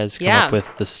did you guys come up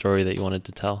with the story that you wanted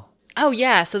to tell? Oh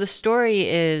yeah, so the story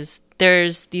is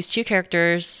there's these two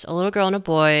characters, a little girl and a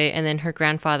boy, and then her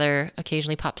grandfather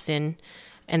occasionally pops in,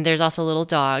 and there's also a little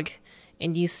dog,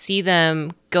 and you see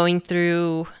them going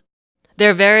through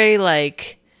their very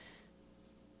like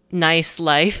nice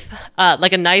life,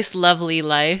 like a nice lovely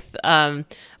life,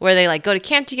 where they like go to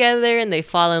camp together and they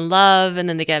fall in love and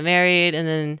then they get married, and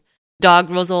then dog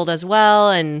grows old as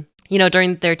well, and you know,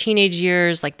 during their teenage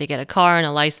years, like they get a car and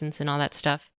a license and all that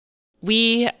stuff.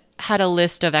 We had a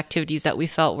list of activities that we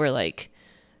felt were like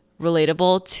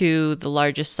relatable to the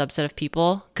largest subset of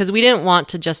people, because we didn't want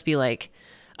to just be like,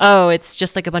 oh, it's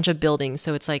just like a bunch of buildings,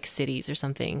 so it's like cities or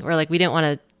something, or like we didn't want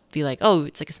to be like, oh,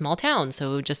 it's like a small town,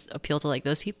 so it would just appeal to like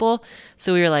those people.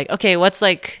 So we were like, okay, what's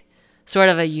like sort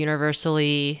of a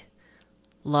universally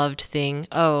loved thing?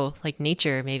 Oh, like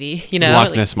nature, maybe, you know,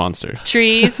 Loch Ness like Monster.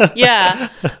 trees. Yeah.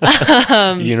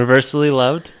 Universally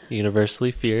loved,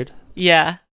 universally feared.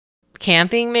 Yeah.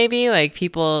 Camping, maybe, like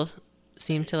people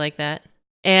seem to like that.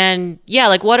 And yeah,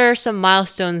 like what are some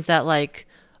milestones that like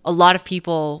a lot of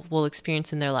people will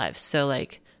experience in their lives? So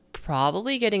like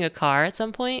probably getting a car at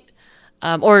some point,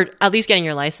 or at least getting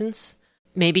your license,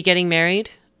 maybe getting married,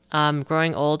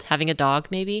 growing old, having a dog,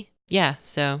 maybe. Yeah.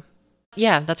 So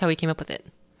yeah, that's how we came up with it.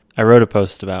 I wrote a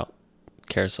post about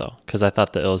Carousel because I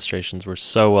thought the illustrations were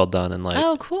so well done and like,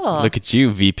 Oh, cool. Look at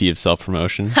you, VP of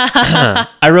self-promotion.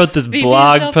 I wrote this VP of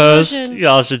blog post. self-promotion.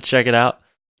 Y'all should check it out.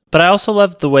 But I also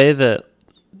loved the way that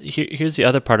here's the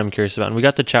other part I'm curious about, and we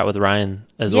got to chat with Ryan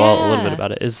as well a little bit Yeah.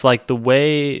 about it, is like the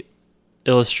way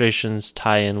illustrations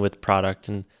tie in with product.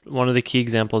 And one of the key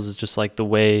examples is just like the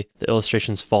way the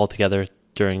illustrations fall together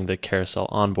during the Carousel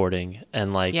onboarding,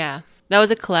 and like Yeah. That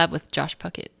was a collab with Josh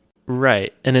Puckett.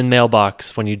 right. And in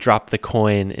Mailbox, when you drop the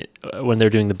coin when they're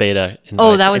doing the beta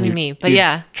Oh, invites, that and wasn't you- me, but you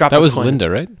yeah. drop That the was coin. Linda,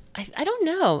 right? I don't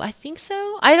know. I think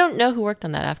so. I don't know who worked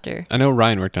on that after. I know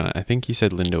Ryan worked on it. I think he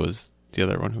said Linda was the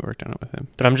other one who worked on it with him.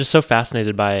 But I'm just so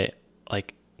fascinated by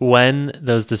like when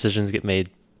those decisions get made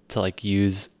to like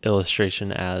use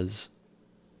illustration as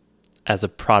a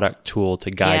product tool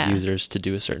to guide Yeah. users to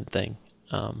do a certain thing.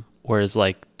 Whereas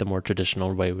like the more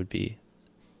traditional way would be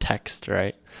text,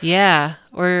 right? Yeah,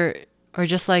 or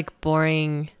just like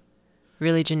boring,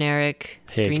 really generic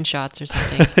Pig. screenshots or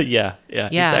something. yeah, Yeah.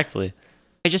 exactly.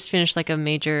 I just finished like a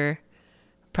major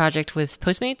project with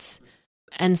Postmates,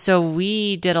 and so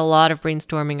we did a lot of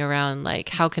brainstorming around like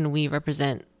how can we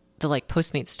represent the like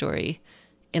Postmates story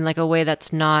in like a way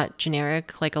that's not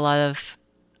generic. Like a lot of,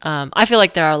 I feel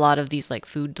like there are a lot of these like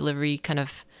food delivery kind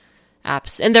of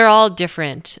apps, and they're all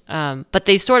different. But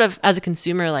they sort of, as a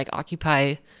consumer, like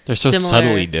occupy. They're so similar,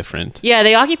 subtly different. Yeah,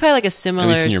 they occupy like a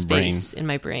similar in your space in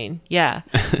my brain. Yeah.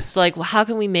 So like, well, how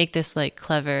can we make this like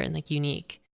clever and like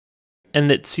unique?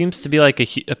 And it seems to be like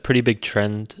a pretty big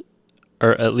trend,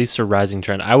 or at least a rising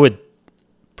trend. I would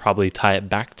probably tie it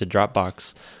back to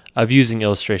Dropbox of using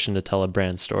illustration to tell a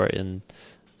brand story, and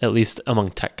at least among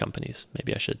tech companies.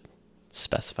 Maybe I should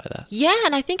specify that. Yeah,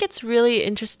 and I think it's really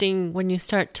interesting when you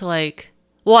start to like,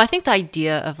 well, I think the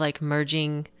idea of like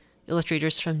merging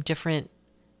illustrators from different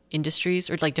industries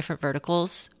or like different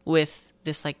verticals with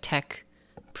this like tech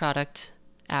product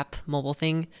app mobile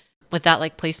thing with that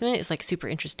like placement is like super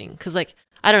interesting. Cause like,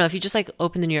 I don't know, if you just like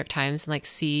open the New York Times and like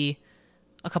see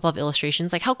a couple of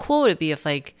illustrations, like how cool would it be if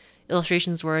like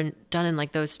illustrations were done in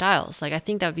like those styles? Like I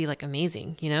think that would be like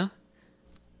amazing, you know?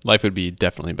 Life would be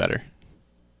definitely better.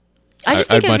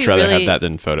 I'd much rather have that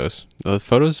than photos. The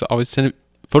photos tend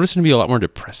to be a lot more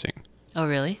depressing. Oh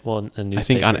really? Well, a newspaper. I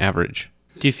think on average.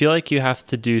 Do you feel like you have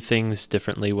to do things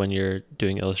differently when you're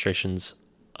doing illustrations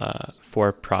for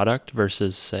a product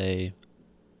versus, say,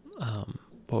 what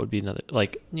would be another,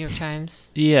 like New York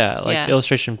Times? Yeah, like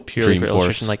illustration purely for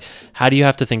illustration. Like, how do you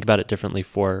have to think about it differently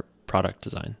for product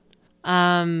design?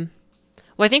 Well,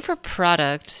 I think for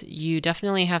product, you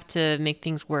definitely have to make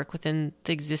things work within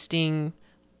the existing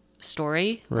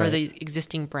story or the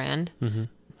existing brand. Mm-hmm.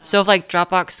 So if like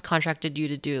Dropbox contracted you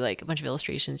to do like a bunch of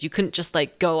illustrations, you couldn't just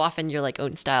like go off in your like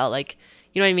own style. Like,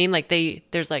 you know what I mean? Like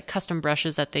there's like custom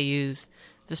brushes that they use,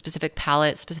 the specific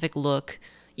palette, specific look,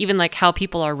 even like how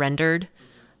people are rendered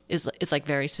is like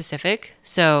very specific.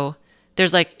 So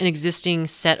there's like an existing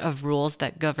set of rules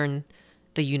that govern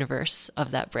the universe of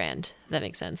that brand. If that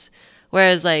makes sense.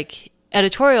 Whereas like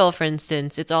editorial, for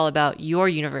instance, it's all about your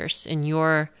universe and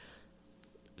your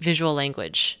visual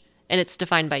language. And it's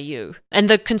defined by you. And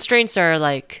the constraints are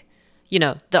like, you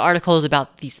know, the article is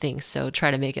about these things, so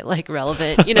try to make it like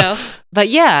relevant, you know? But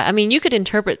yeah, I mean, you could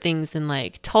interpret things in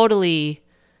like totally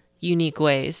unique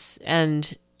ways,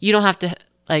 and you don't have to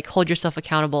like hold yourself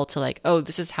accountable to like, oh,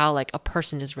 this is how like a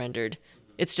person is rendered.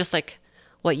 It's just like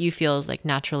what you feel is like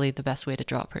naturally the best way to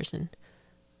draw a person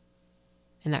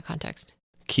in that context.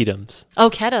 Ketums. Oh,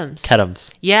 Ketums.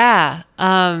 Ketums. Yeah.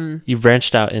 You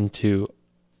branched out into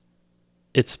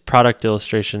its product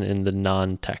illustration in the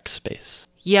non-tech space.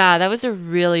 Yeah, that was a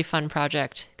really fun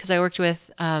project because I worked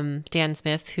with Dan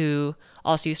Smith, who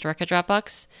also used to work at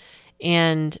Dropbox,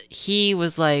 and he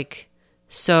was like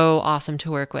so awesome to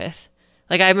work with.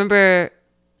 Like I remember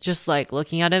just like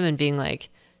looking at him and being like,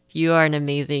 you are an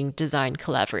amazing design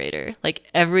collaborator. Like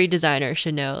every designer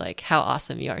should know like how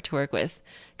awesome you are to work with,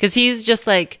 because he's just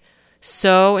like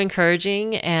so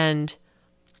encouraging, and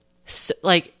so,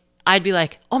 like I'd be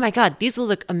like, oh my God, these will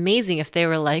look amazing if they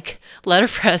were like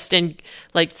letterpressed and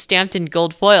like stamped in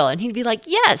gold foil. And he'd be like,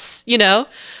 yes, you know?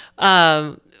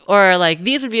 Or like,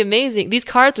 these would be amazing. These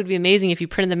cards would be amazing if you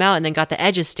printed them out and then got the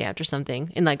edges stamped or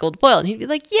something in like gold foil. And he'd be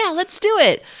like, yeah, let's do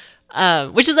it.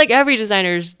 Which is like every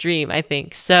designer's dream, I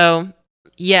think. So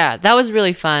yeah, that was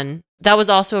really fun. That was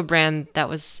also a brand that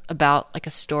was about like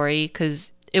a story,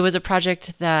 because it was a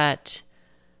project that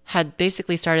had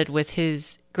basically started with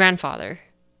his grandfather,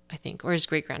 I think, or his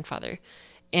great-grandfather.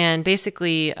 And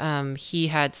basically, he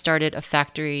had started a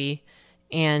factory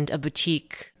and a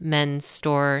boutique men's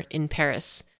store in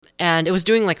Paris. And it was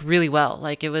doing like really well.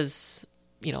 Like it was,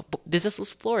 you know, business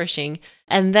was flourishing.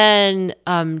 And then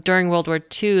during World War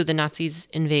II, the Nazis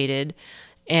invaded.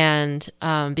 And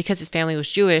because his family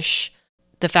was Jewish,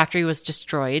 the factory was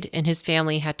destroyed and his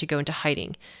family had to go into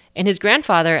hiding. And his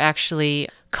grandfather actually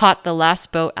caught the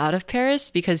last boat out of Paris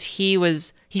because he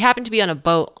happened to be on a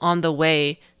boat on the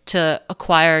way to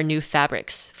acquire new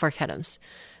fabrics for Ketums.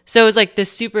 So it was like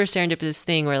this super serendipitous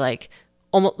thing where like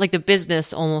almost like the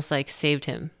business almost like saved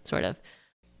him, sort of.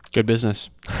 Good business.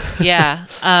 Yeah.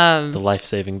 The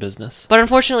life-saving business. But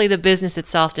unfortunately, the business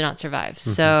itself did not survive. Mm-hmm.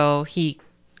 So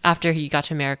after he got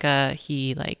to America,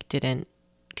 he like didn't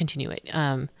continue it.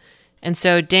 And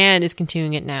so Dan is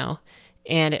continuing it now.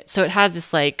 And so it has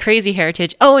this like crazy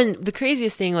heritage. Oh, and the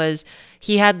craziest thing was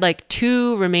he had like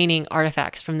 2 remaining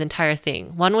artifacts from the entire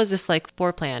thing. One was this like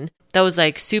floor plan that was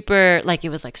like super, like it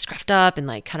was like scruffed up and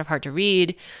like kind of hard to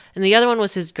read. And the other one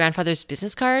was his grandfather's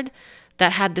business card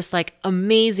that had this like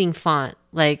amazing font.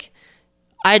 Like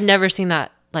I'd never seen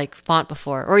that like font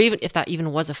before, or even if that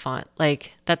even was a font.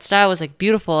 Like that style was like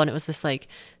beautiful, and it was this like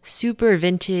super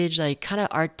vintage, like kind of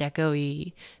art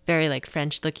deco-y, very like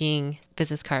French looking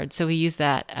business card. So we used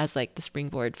that as like the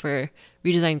springboard for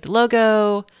redesigning the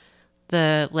logo,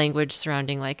 the language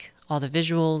surrounding like all the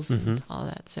visuals, and all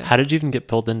that. So how did you even get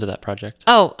pulled into that project?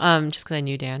 Oh, just because I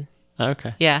knew Dan. Oh,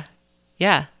 okay. Yeah.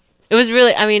 Yeah. It was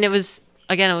really, I mean, it was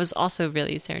also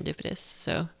really serendipitous.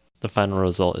 So The final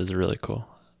result is really cool.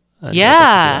 I enjoyed looking through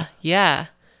yeah, that. yeah.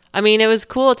 I mean, it was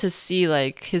cool to see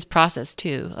like his process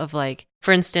too of like,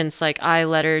 for instance, like I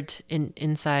lettered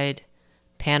inside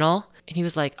panel and he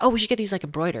was like, oh, we should get these like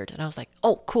embroidered. And I was like,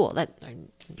 oh, cool.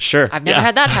 Sure. I've never yeah.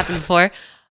 had that happen before.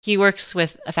 He works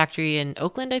with a factory in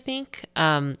Oakland, I think,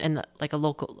 and like a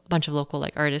bunch of local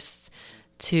like artists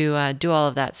to do all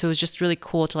of that. So it was just really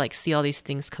cool to like see all these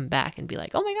things come back and be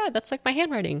like, oh my God, that's like my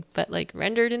handwriting, but like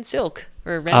rendered in silk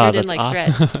or rendered in that's like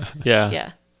awesome. thread. Yeah.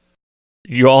 Yeah.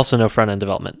 You also know front end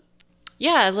development.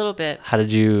 Yeah, a little bit. How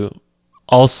did you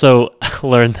also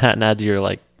learn that and add to your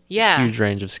like Yeah. huge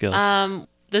range of skills?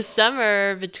 The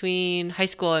summer between high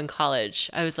school and college,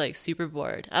 I was like super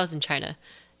bored. I was in China.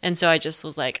 And so I just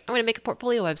was like, I'm going to make a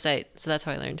portfolio website. So that's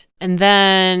how I learned. And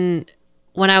then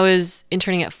when I was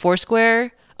interning at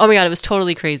Foursquare, oh my God, it was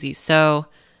totally crazy. So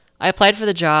I applied for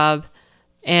the job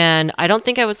and I don't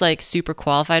think I was like super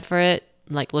qualified for it,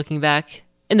 like looking back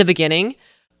in the beginning.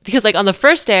 Because like on the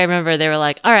first day, I remember they were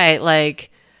like, all right,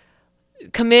 like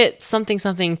commit something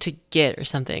to Git or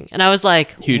something. And I was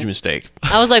like, Huge mistake.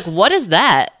 what is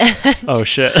that? Oh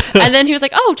shit. And then he was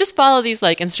like, oh, just follow these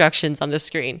like instructions on the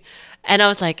screen. And I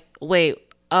was like, wait,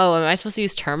 oh, am I supposed to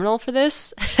use terminal for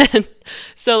this?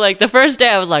 So like the first day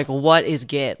I was like, what is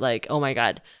Git? Like, oh my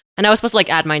God. And I was supposed to like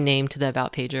add my name to the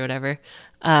about page or whatever.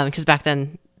 Because back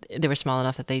then they were small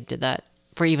enough that they did that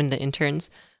for even the interns.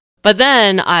 But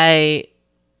then I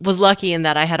was lucky in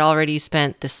that I had already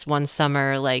spent this one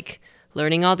summer like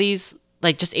learning all these,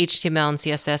 like just HTML and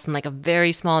CSS and like a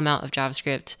very small amount of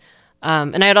JavaScript.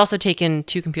 And I had also taken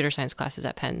 2 computer science classes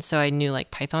at Penn. So I knew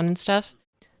like Python and stuff.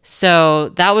 So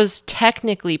that was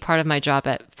technically part of my job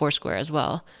at Foursquare as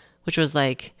well, which was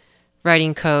like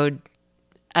writing code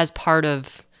as part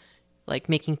of like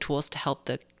making tools to help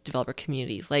the developer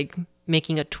community, like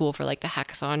making a tool for like the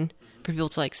hackathon for people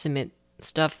to like submit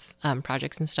stuff,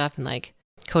 projects and stuff, and like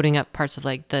coding up parts of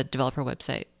like the developer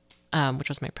website, which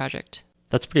was my project.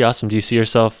 That's pretty awesome. Do you see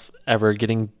yourself ever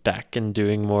getting back and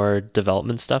doing more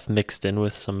development stuff mixed in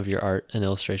with some of your art and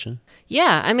illustration?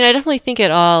 Yeah, I mean, I definitely think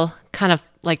it all kind of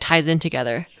like ties in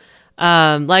together.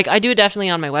 Like I do definitely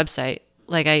on my website.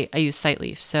 Like I use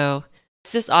Siteleaf, so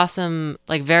it's this awesome,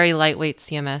 like very lightweight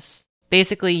CMS.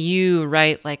 Basically, you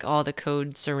write like all the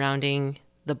code surrounding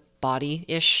the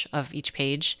body-ish of each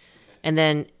page, and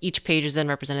then each page is then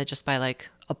represented just by like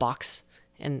a box,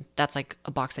 and that's like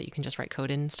a box that you can just write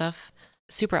code in and stuff.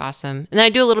 Super awesome. And then I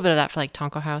do a little bit of that for like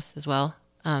Tonko House as well,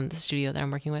 the studio that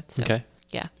I'm working with. So, Okay.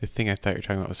 yeah. The thing I thought you were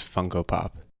talking about was Funko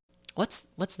Pop. What's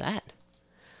that?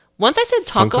 Once I said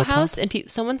Tonko Funko House, Pop?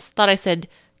 and someone thought I said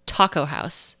Taco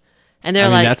House, and they're I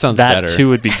mean, like, that sounds That better. too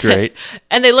would be great.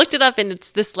 and they looked it up, and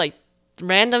it's this like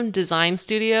random design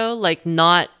studio, like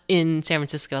not in San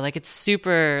Francisco, like it's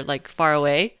super like far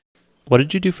away. What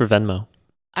did you do for Venmo?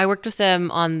 I worked with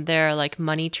them on their like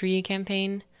Money Tree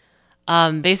campaign.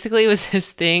 Basically, it was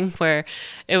this thing where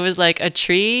it was like a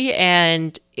tree,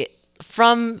 and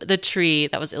from the tree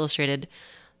that was illustrated,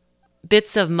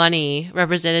 bits of money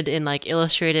represented in like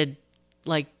illustrated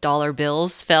like dollar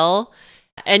bills fell,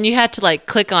 and you had to like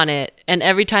click on it. And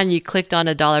every time you clicked on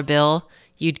a dollar bill,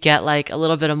 you'd get like a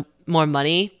little bit of more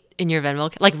money in your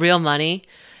Venmo, like real money.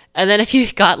 And then if you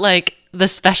got like the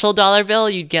special dollar bill,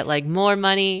 you'd get like more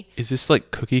money. Is this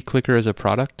like Cookie Clicker as a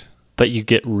product? But you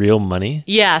get real money?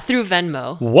 Yeah, through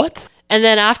Venmo. What? And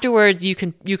then afterwards, you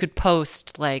could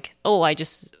post like, oh, I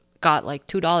just got like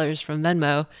 $2 from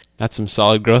Venmo. That's some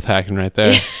solid growth hacking right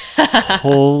there.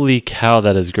 Holy cow,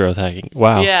 that is growth hacking.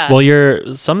 Wow. Yeah.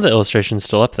 Well, some of the illustrations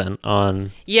still up then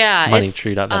on Yeah,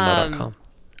 moneytree.venmo.com.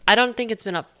 I don't think it's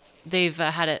been up. They've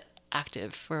had it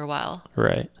active for a while.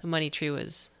 Right. The Money Tree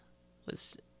was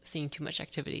seeing too much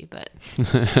activity, but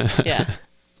yeah,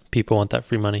 People want that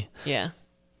free money. yeah.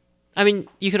 I mean,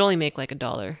 you could only make like $1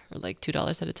 or like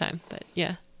 $2 at a time, but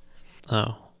yeah,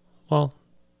 Oh. Well,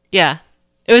 yeah.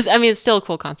 It was. I mean, it's still a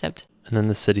cool concept. and then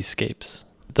the cityscapes.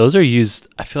 Those are used.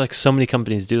 I feel like so many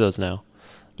companies do those now.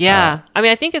 Yeah, I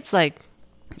mean, I think it's like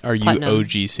Are you Putnam. OG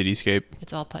Cityscape?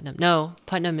 it's all Putnam. No,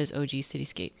 Putnam is OG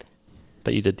Cityscape.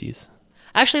 But you did these.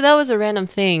 Actually, that was a random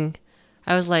thing.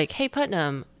 I was like, "Hey,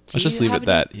 Putnam, Let's just leave it at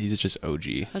that. He's just OG.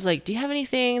 I was like, "Do you have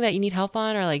anything that you need help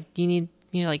on, or like, do you need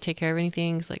like take care of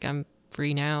anything?" 'Cause, like, I'm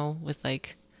free now with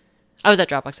like, I was at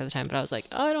Dropbox at the time, but I was like,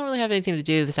 "Oh, I don't really have anything to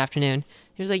do this afternoon."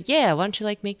 He was like, "Yeah, why don't you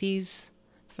like make these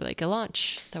for like a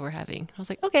launch that we're having?" I was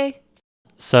like, "Okay."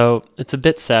 So it's a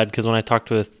bit sad because when we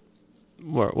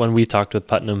talked with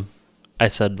Putnam, I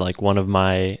said like one of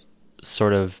my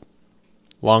sort of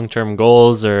long-term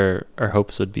goals or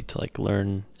hopes would be to like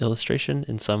learn illustration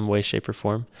in some way, shape, or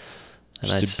form.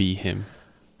 And Just to be him.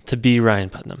 To be Ryan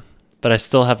Putnam. But I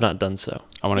still have not done so.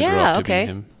 I want to grow up to be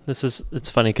him. It's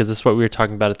funny because this is what we were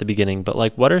talking about at the beginning, but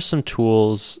like what are some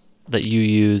tools that you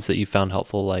use that you found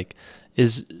helpful, like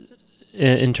is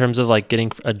in terms of like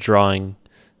getting a drawing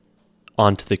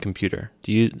onto the computer?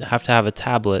 Do you have to have a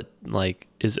tablet? Like,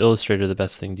 is Illustrator the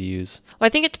best thing to use? Well, I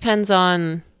think it depends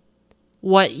on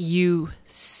what you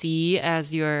see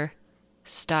as your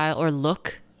style or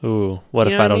look. Ooh, what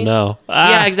You if know I what I don't mean? know?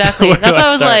 Yeah, exactly. Where do That's why I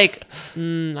was start? like,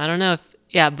 I don't know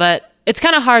but it's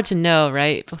kind of hard to know,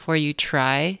 right? Before you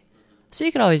try. So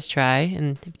you could always try,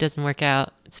 and if it doesn't work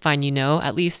out, it's fine,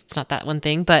 at least it's not that one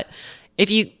thing. But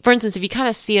for instance, if you kind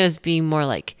of see it as being more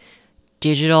like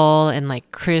digital and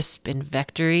like crisp and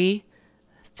vectory,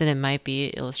 then it might be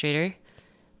Illustrator.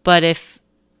 But if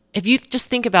you just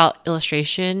think about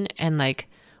illustration and like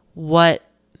what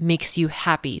makes you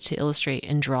happy to illustrate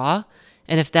and draw,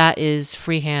 and if that is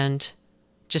freehand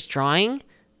just drawing,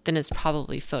 then it's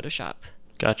probably Photoshop.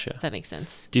 Gotcha. If that makes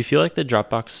sense. Do you feel like the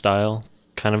Dropbox style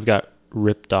kind of got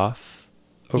ripped off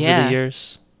over Yeah. the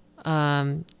years?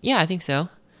 Yeah, I think so.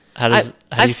 How do you feel about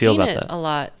that? I've seen it a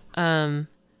lot.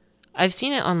 I've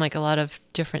seen it on like a lot of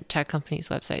different tech companies'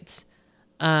 websites.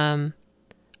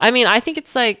 I mean, I think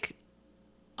it's like,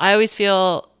 I always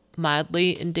feel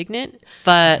mildly indignant,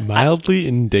 but Mildly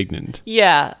indignant.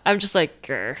 yeah, I'm just like,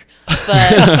 grr.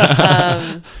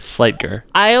 But Slight gur.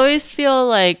 I always feel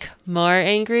like more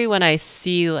angry when I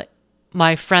see like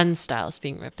my friends' styles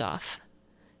being ripped off.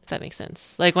 If that makes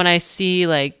sense. Like when I see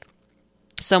like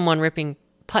someone ripping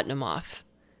Putnam off,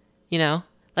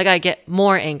 like I get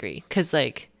more angry because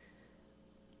like,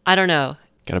 I don't know.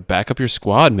 Gotta back up your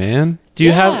squad, man. Do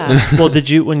you Yeah.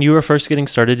 have, when you were first getting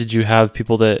started, did you have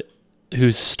people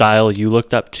whose style you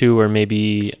looked up to or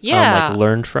maybe like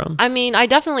learned from? I mean, I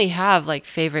definitely have like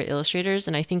favorite illustrators,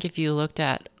 and I think if you looked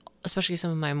at especially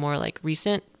some of my more like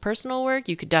recent personal work,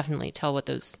 you could definitely tell what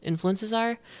those influences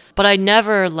are. But I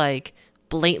never like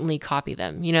blatantly copy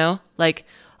them, Like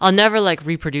I'll never like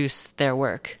reproduce their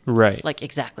work. Right. Like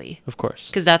exactly. Of course.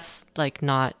 Because that's like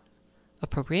not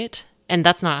appropriate. And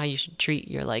that's not how you should treat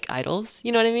your like idols.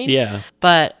 You know what I mean? Yeah.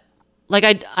 But like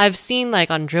I've seen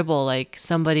like on Dribbble, like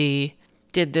somebody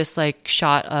did this like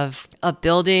shot of a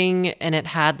building and it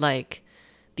had like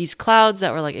these clouds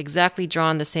that were like exactly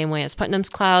drawn the same way as Putnam's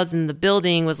clouds, and the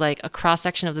building was like a cross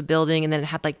section of the building, and then it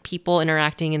had like people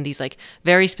interacting in these like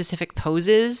very specific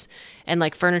poses, and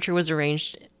like furniture was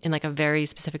arranged in like a very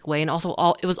specific way, and also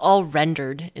it was all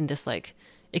rendered in this like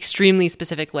extremely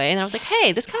specific way. And I was like,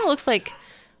 hey, this kind of looks like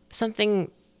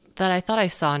something that I thought I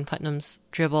saw in Putnam's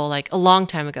Dribbble like a long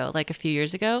time ago, like a few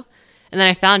years ago. And then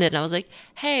I found it and I was like,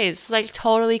 hey, it's like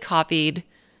totally copied,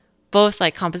 both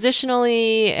like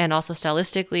compositionally and also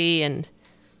stylistically. And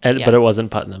yeah. But it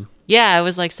wasn't Putnam. Yeah, it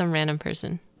was like some random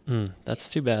person. That's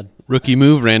too bad. Rookie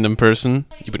move, random person.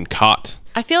 You've been caught.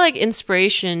 I feel like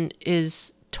inspiration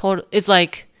is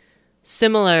like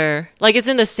similar, like it's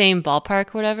in the same ballpark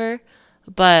or whatever,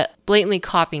 but blatantly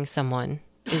copying someone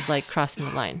is like crossing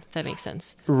the line, if that makes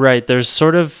sense. Right. There's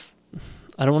sort of,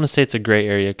 I don't want to say it's a gray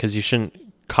area because you shouldn't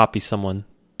copy someone,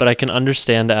 but I can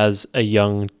understand as a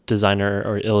young designer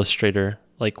or illustrator,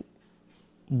 like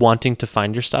wanting to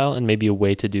find your style, and maybe a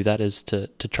way to do that is to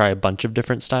try a bunch of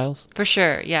different styles. For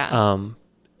sure, yeah.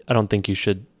 I don't think you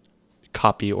should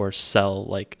copy or sell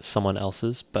like someone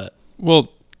else's, but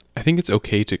Well, I think it's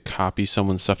okay to copy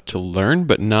someone's stuff to learn,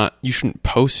 but you shouldn't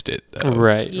post it though.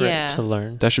 right, Yeah. to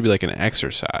learn. That should be like an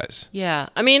exercise. Yeah.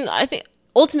 I mean, I think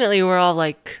ultimately we're all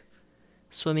like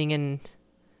swimming in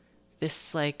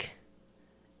this like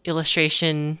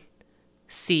illustration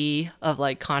sea of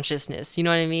like consciousness. You know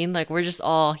what I mean? Like we're just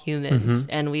all humans,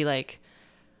 and we like,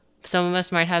 some of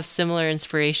us might have similar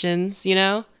inspirations,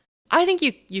 I think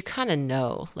you kind of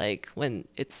know like when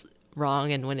it's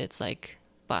wrong and when it's like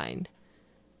fine.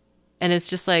 And it's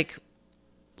just like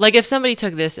if somebody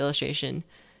took this illustration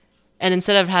and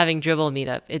instead of having Dribbble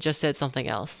meetup, it just said something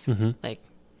else, like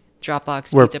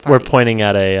Dropbox pizza party. We're pointing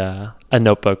at a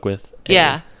notebook with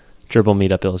yeah, Dribbble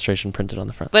meetup illustration printed on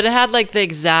the front. but it had like the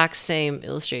exact same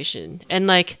illustration, and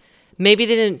like maybe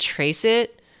they didn't trace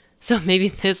it, so maybe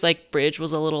this like bridge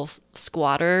was a little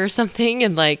squatter or something,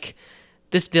 and like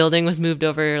this building was moved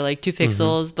over like 2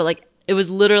 pixels, but like it was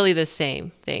literally the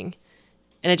same thing.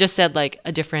 And it just said like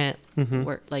a different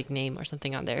word, like name or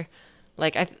something on there.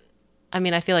 Like I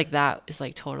mean, I feel like that is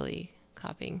like totally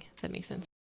copying, if that makes sense.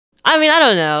 I mean, I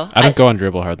don't know. I don't go on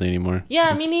Dribbble hardly anymore.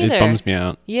 Yeah, me neither. It bums me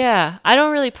out. Yeah, I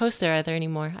don't really post there either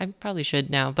anymore. I probably should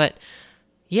now, but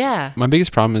yeah. My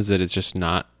biggest problem is that it's just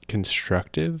not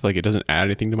constructive. Like, it doesn't add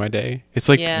anything to my day. It's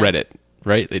like Reddit,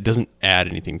 right? It doesn't add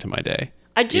anything to my day.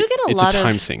 I do get a it's lot a of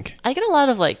time sink. I get a lot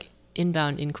of like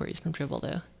inbound inquiries from Dribbble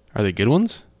though. Are they good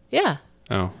ones? Yeah.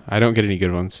 Oh, I don't get any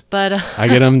good ones. But I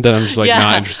get them that I'm just like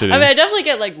not interested in. I mean, I definitely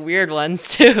get like weird ones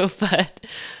too, but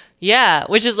yeah,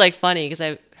 which is like funny because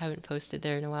I haven't posted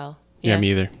there in a while. Yeah,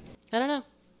 me either. I don't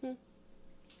know.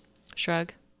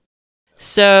 Shrug.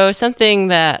 So something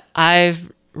that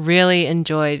I've really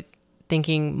enjoyed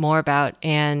thinking more about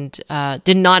and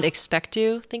did not expect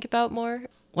to think about more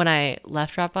when I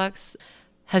left Dropbox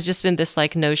has just been this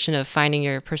like notion of finding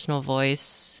your personal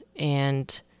voice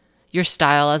and your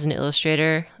style as an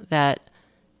illustrator that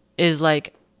is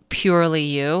like purely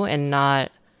you and not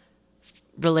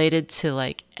related to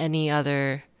like any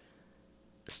other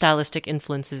stylistic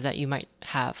influences that you might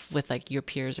have with like your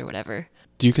peers or whatever.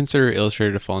 Do you consider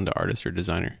Illustrator to fall into artist or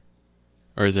designer?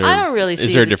 Or is there I don't really see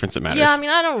is there a difference that matters? Yeah, I mean,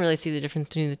 I don't really see the difference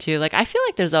between the two. Like, I feel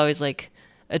like there's always like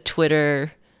a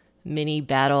Twitter mini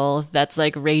battle that's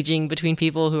like raging between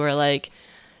people who are like,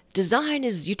 design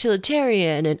is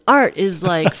utilitarian and art is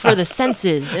like for the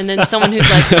senses, and then someone who's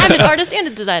like, I'm an artist and a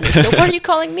designer, so what are you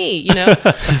calling me, you know?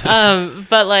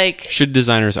 But like, should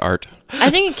designers art? I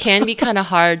think it can be kind of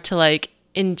hard to like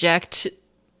inject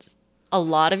a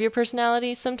lot of your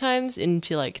personality sometimes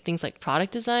into like things like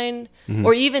product design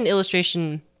or even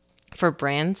illustration for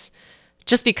brands,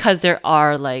 just because there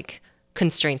are like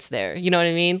constraints there, you know what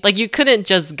I mean? Like, you couldn't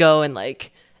just go and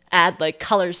like add like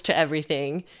colors to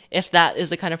everything if that is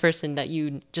the kind of person that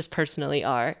you just personally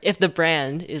are. If the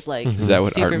brand is like, is that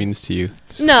what art means to you?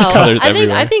 Just no, colors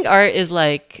I think art is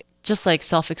like just like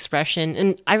self-expression.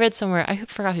 And I read somewhere, I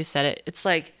forgot who said it. It's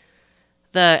like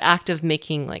the act of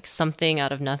making like something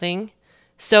out of nothing.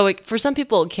 So for some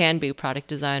people, it can be product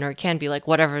design, or it can be like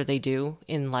whatever they do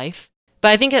in life. But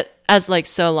I think it as like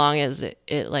so long as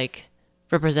it like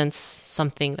represents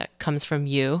something that comes from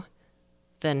you,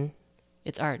 then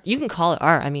it's art. You can call it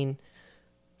art. I mean,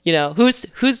 you know, who's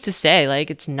to say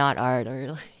like it's not art,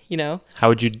 or you know? How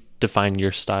would you define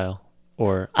your style,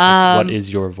 or like, what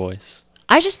is your voice?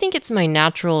 I just think it's my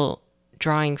natural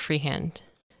drawing freehand.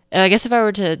 I guess if I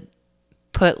were to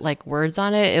put like words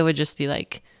on it, it would just be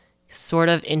like sort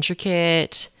of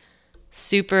intricate,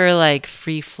 super like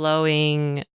free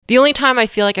flowing. The only time I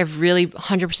feel like I've really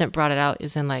 100% brought it out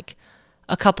is in like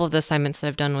a couple of the assignments that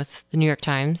I've done with the New York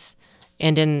Times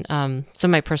and in some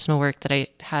of my personal work that I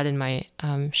had in my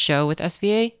show with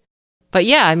SVA. But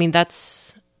yeah, I mean,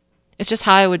 it's just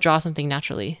how I would draw something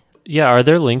naturally. Yeah, are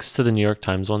there links to the New York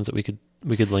Times ones that we could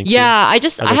link to? Yeah, I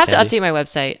have to update my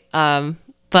website.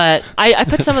 But I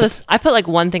put some of this, I put like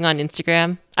one thing on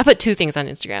Instagram. I put two things on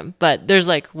Instagram, but there's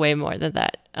like way more than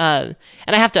that. And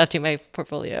I have to update my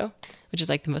portfolio, which is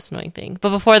like the most annoying thing.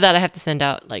 But before that, I have to send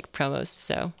out like promos.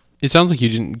 So it sounds like you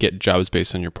didn't get jobs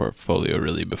based on your portfolio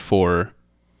really before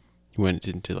you went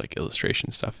into like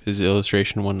illustration stuff. Is the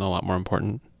illustration one a lot more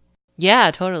important?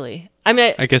 Yeah, totally. I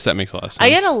mean, I guess that makes a lot of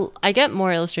sense. I get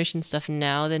more illustration stuff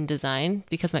now than design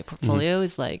because my portfolio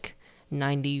is like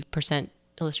 90%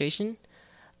 illustration.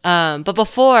 But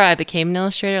before I became an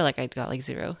illustrator, like I got like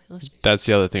zero illustration. That's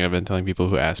the other thing I've been telling people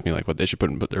who ask me like what they should put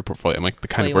in their portfolio. I'm like, the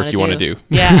kind of work you want to do.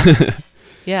 Yeah.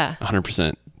 Yeah.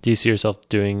 100%. Do you see yourself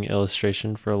doing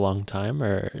illustration for a long time,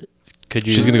 or could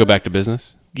you? She's going to go back to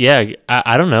business? Yeah,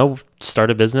 I don't know.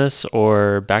 Start a business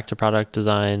or back to product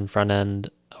design, front end,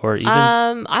 or even.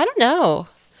 I don't know.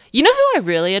 You know who I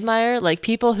really admire? Like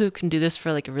people who can do this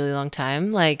for like a really long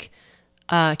time. Like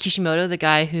Kishimoto, the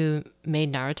guy who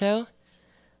made Naruto.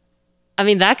 I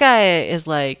mean, that guy is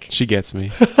like... She gets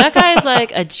me. That guy is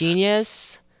like a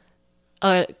genius,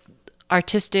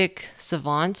 artistic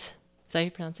savant. Is that how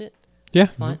you pronounce it? Yeah.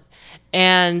 Savant.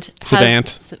 And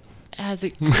has a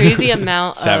crazy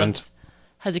amount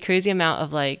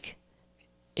of like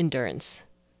endurance.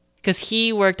 Because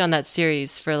he worked on that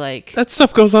series for like... That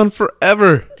stuff goes on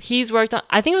forever. He's worked on...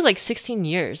 I think it was like 16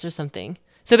 years or something.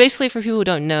 So basically, for people who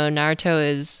don't know, Naruto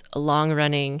is a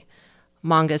long-running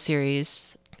manga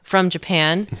series from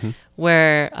Japan,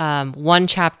 where one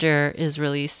chapter is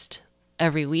released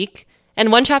every week.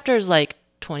 And one chapter is like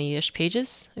 20-ish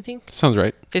pages, I think. Sounds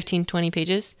right. 15, 20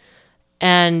 pages.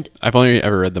 And I've only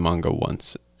ever read the manga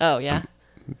once. Oh, yeah.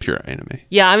 Pure anime.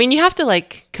 Yeah, I mean, you have to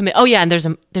like commit. Oh, yeah, and there's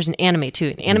an anime too.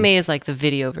 An anime is like the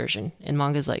video version, and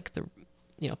manga is like the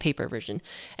paper version.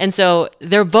 And so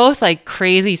they're both like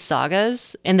crazy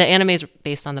sagas, and the anime is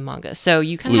based on the manga. So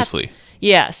you kind of loosely.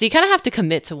 So you kind of have to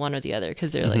commit to one or the other because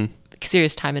they're like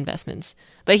serious time investments.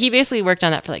 But he basically worked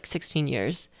on that for like 16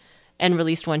 years and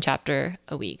released one chapter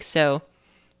a week. So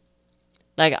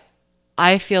like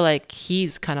I feel like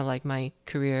he's kind of like my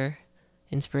career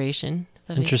inspiration, if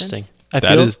That makes Interesting. sense?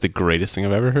 That is the greatest thing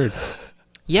I've ever heard.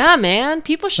 Yeah, man.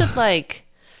 People should like,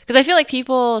 because I feel like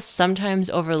people sometimes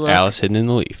overlook. Alice hidden in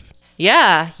the leaf.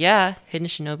 Yeah, hidden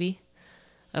shinobi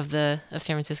of San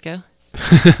Francisco.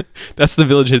 That's the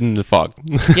village hidden in the fog.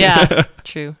 Yeah,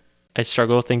 true. I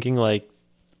struggle thinking like,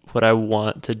 would I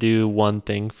want to do one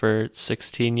thing for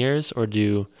 16 years or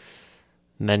do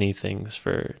many things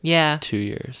for Yeah, 2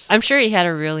 years? I'm sure he had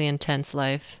a really intense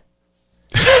life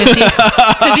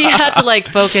because he had to like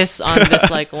focus on this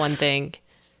like one thing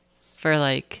for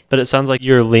like. But it sounds like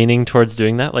you're leaning towards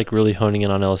doing that, like really honing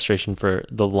in on illustration for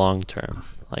the long term,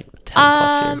 like 10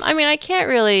 plus years. I mean, I can't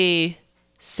really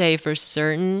say for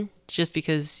certain just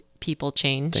because people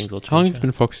change. Things will change. How long have yeah. you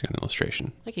been focusing on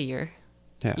illustration? Like a year,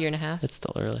 Yeah. year and a half. It's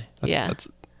still early. Yeah.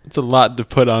 It's a lot to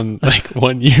put on like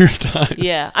 1 year of time.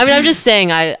 Yeah. I mean, I'm just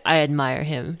saying I admire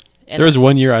him. And There was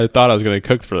 1 year I thought I was going to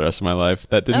cook for the rest of my life.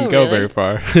 That didn't Oh, go really? very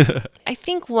far. I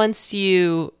think once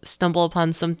you stumble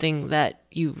upon something that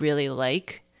you really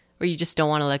like or you just don't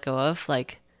want to let go of,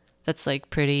 like that's like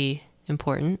pretty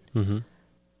important. Mm-hmm.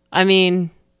 I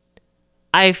mean,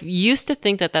 I used to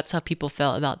think that that's how people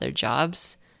felt about their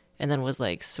jobs and then was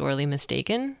like sorely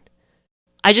mistaken.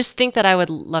 I just think that I would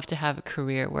love to have a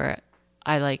career where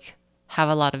I like have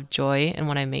a lot of joy in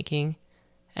what I'm making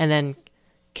and then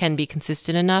can be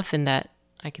consistent enough in that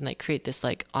I can like create this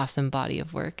like awesome body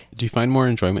of work. Do you find more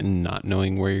enjoyment in not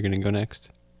knowing where you're going to go next?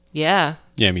 Yeah,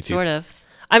 Yeah, me too. sort of.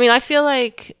 I mean, I feel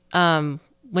like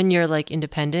when you're like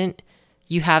independent,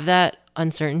 you have that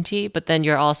uncertainty, but then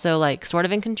you're also like sort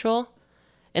of in control.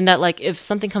 And that like if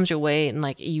something comes your way and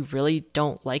like you really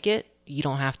don't like it, you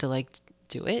don't have to like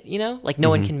do it, you know? Like no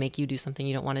one can make you do something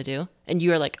you don't want to do. And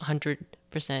you are like 100%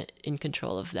 in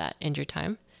control of that and your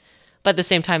time. But at the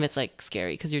same time, it's like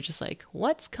scary because you're just like,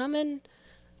 what's coming?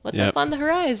 What's Yep. up on the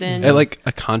horizon? At like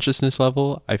a consciousness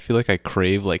level, I feel like I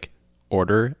crave like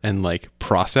order and like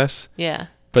process. Yeah.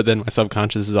 But then my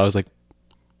subconscious is always like,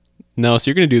 no, so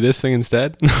you're going to do this thing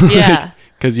instead? Yeah.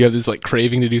 Because you have this like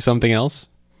craving to do something else.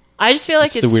 I just feel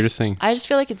like It's the weirdest thing. I just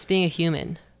feel like it's being a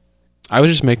human. I would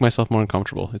just make myself more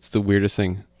uncomfortable. It's the weirdest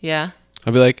thing. Yeah.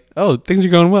 I'd be like, oh, things are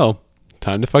going well.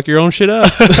 Time to fuck your own shit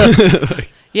up.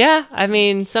 Yeah, I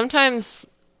mean, sometimes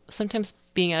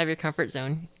being out of your comfort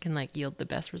zone can like yield the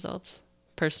best results,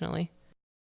 personally.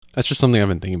 That's just something I've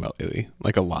been thinking about lately,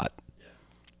 like a lot.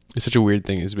 It's such a weird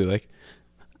thing is to be like,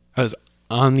 I was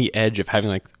on the edge of having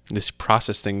like this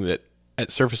process thing that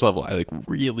at surface level I like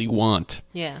really want,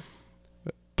 Yeah.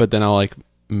 but then I'll like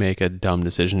make a dumb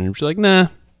decision and be like, nah,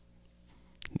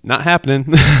 not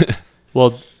happening.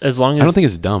 Well, as long as I don't think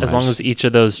it's dumb. as long as each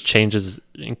of those changes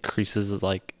increases,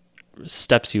 like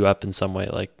steps you up in some way,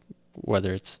 like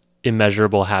whether it's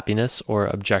immeasurable happiness or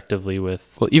objectively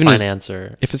with Well, even as- finance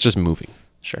or if it's just moving,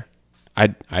 sure. I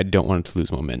don't want it to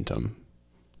lose momentum.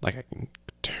 Like I can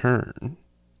turn,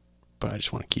 but I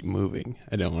just want to keep moving.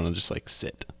 I don't want to just like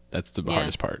sit. That's the Yeah.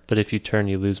 hardest part. But if you turn,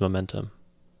 you lose momentum.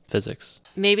 Physics.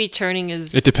 Maybe turning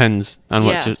is. It depends on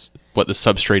Yeah. what the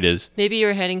substrate is. Maybe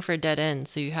you're heading for a dead end,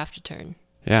 so you have to turn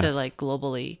Yeah. to like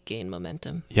globally gain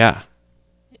momentum Yeah.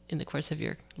 in the course of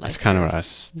your life. That's kind of what I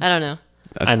was. I don't know.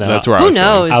 That's, I know. That's where Who I was knows?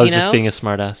 going. I was you just know? being a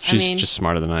smartass. I She's mean- just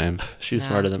smarter than I am. She's No.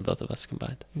 smarter than both of us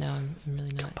combined. No, I'm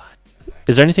really not.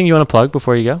 Is there anything you want to plug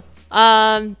before you go?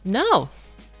 No.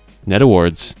 Net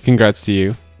Awards. Congrats to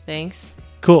you. Thanks.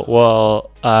 Cool.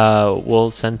 Well,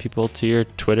 we'll send people to your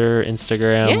Twitter,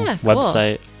 Instagram, Yeah, cool.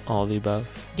 website, all the above.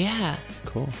 Yeah.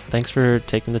 Cool. Thanks for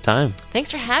taking the time.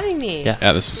 Thanks for having me. Yes.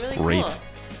 Yeah, this is Really great. cool.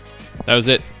 That was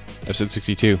it. Episode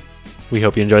 62. We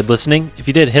hope you enjoyed listening. If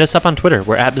you did, hit us up on Twitter.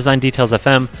 We're at Design Details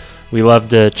FM. We love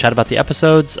to chat about the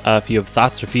episodes. If you have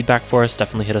thoughts or feedback for us,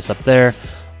 definitely hit us up there.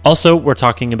 Also, we're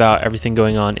talking about everything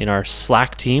going on in our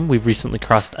Slack team. We've recently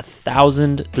crossed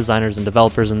 1,000 designers and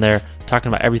developers in there, talking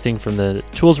about everything from the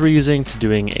tools we're using to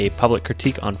doing a public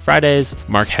critique on Fridays.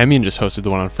 Mark Hemian just hosted the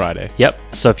one on Friday. Yep.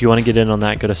 So if you want to get in on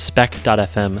that, go to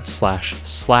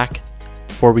spec.fm/Slack.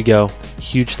 Before we go,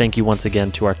 huge thank you once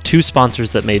again to our two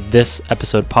sponsors that made this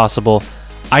episode possible.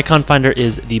 Icon Finder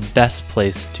is the best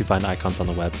place to find icons on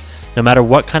the web. No matter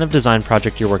what kind of design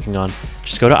project you're working on,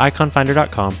 just go to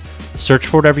iconfinder.com, search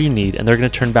for whatever you need, and they're going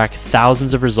to turn back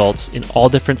thousands of results in all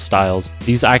different styles.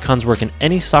 These icons work in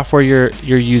any software you're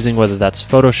using, whether that's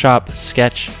Photoshop,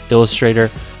 Sketch,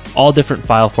 Illustrator, all different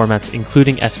file formats,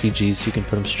 including SVGs, so you can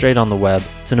put them straight on the web.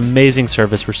 It's an amazing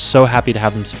service. We're so happy to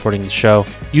have them supporting the show.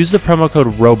 Use the promo code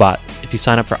ROBOT if you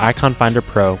sign up for Icon Finder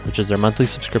Pro, which is their monthly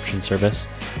subscription service.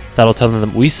 That'll tell them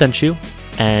that we sent you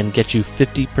and get you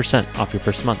 50% off your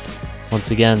first month.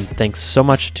 Once again, thanks so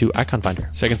much to Icon Finder.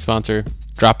 Second sponsor,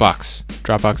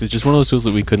 Dropbox is just one of those tools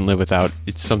that we couldn't live without.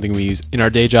 It's something we use in our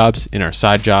day jobs, in our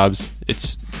side jobs.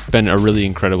 It's been a really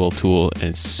incredible tool, and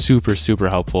it's super, super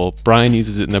helpful. Brian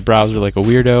uses it in the browser like a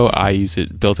weirdo. I use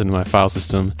it built into my file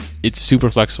system. It's super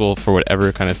flexible for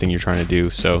whatever kind of thing you're trying to do.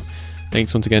 So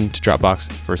thanks once again to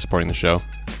Dropbox for supporting the show.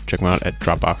 Check them out at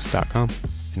dropbox.com.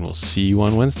 And we'll see you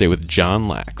on Wednesday with John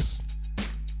Lax.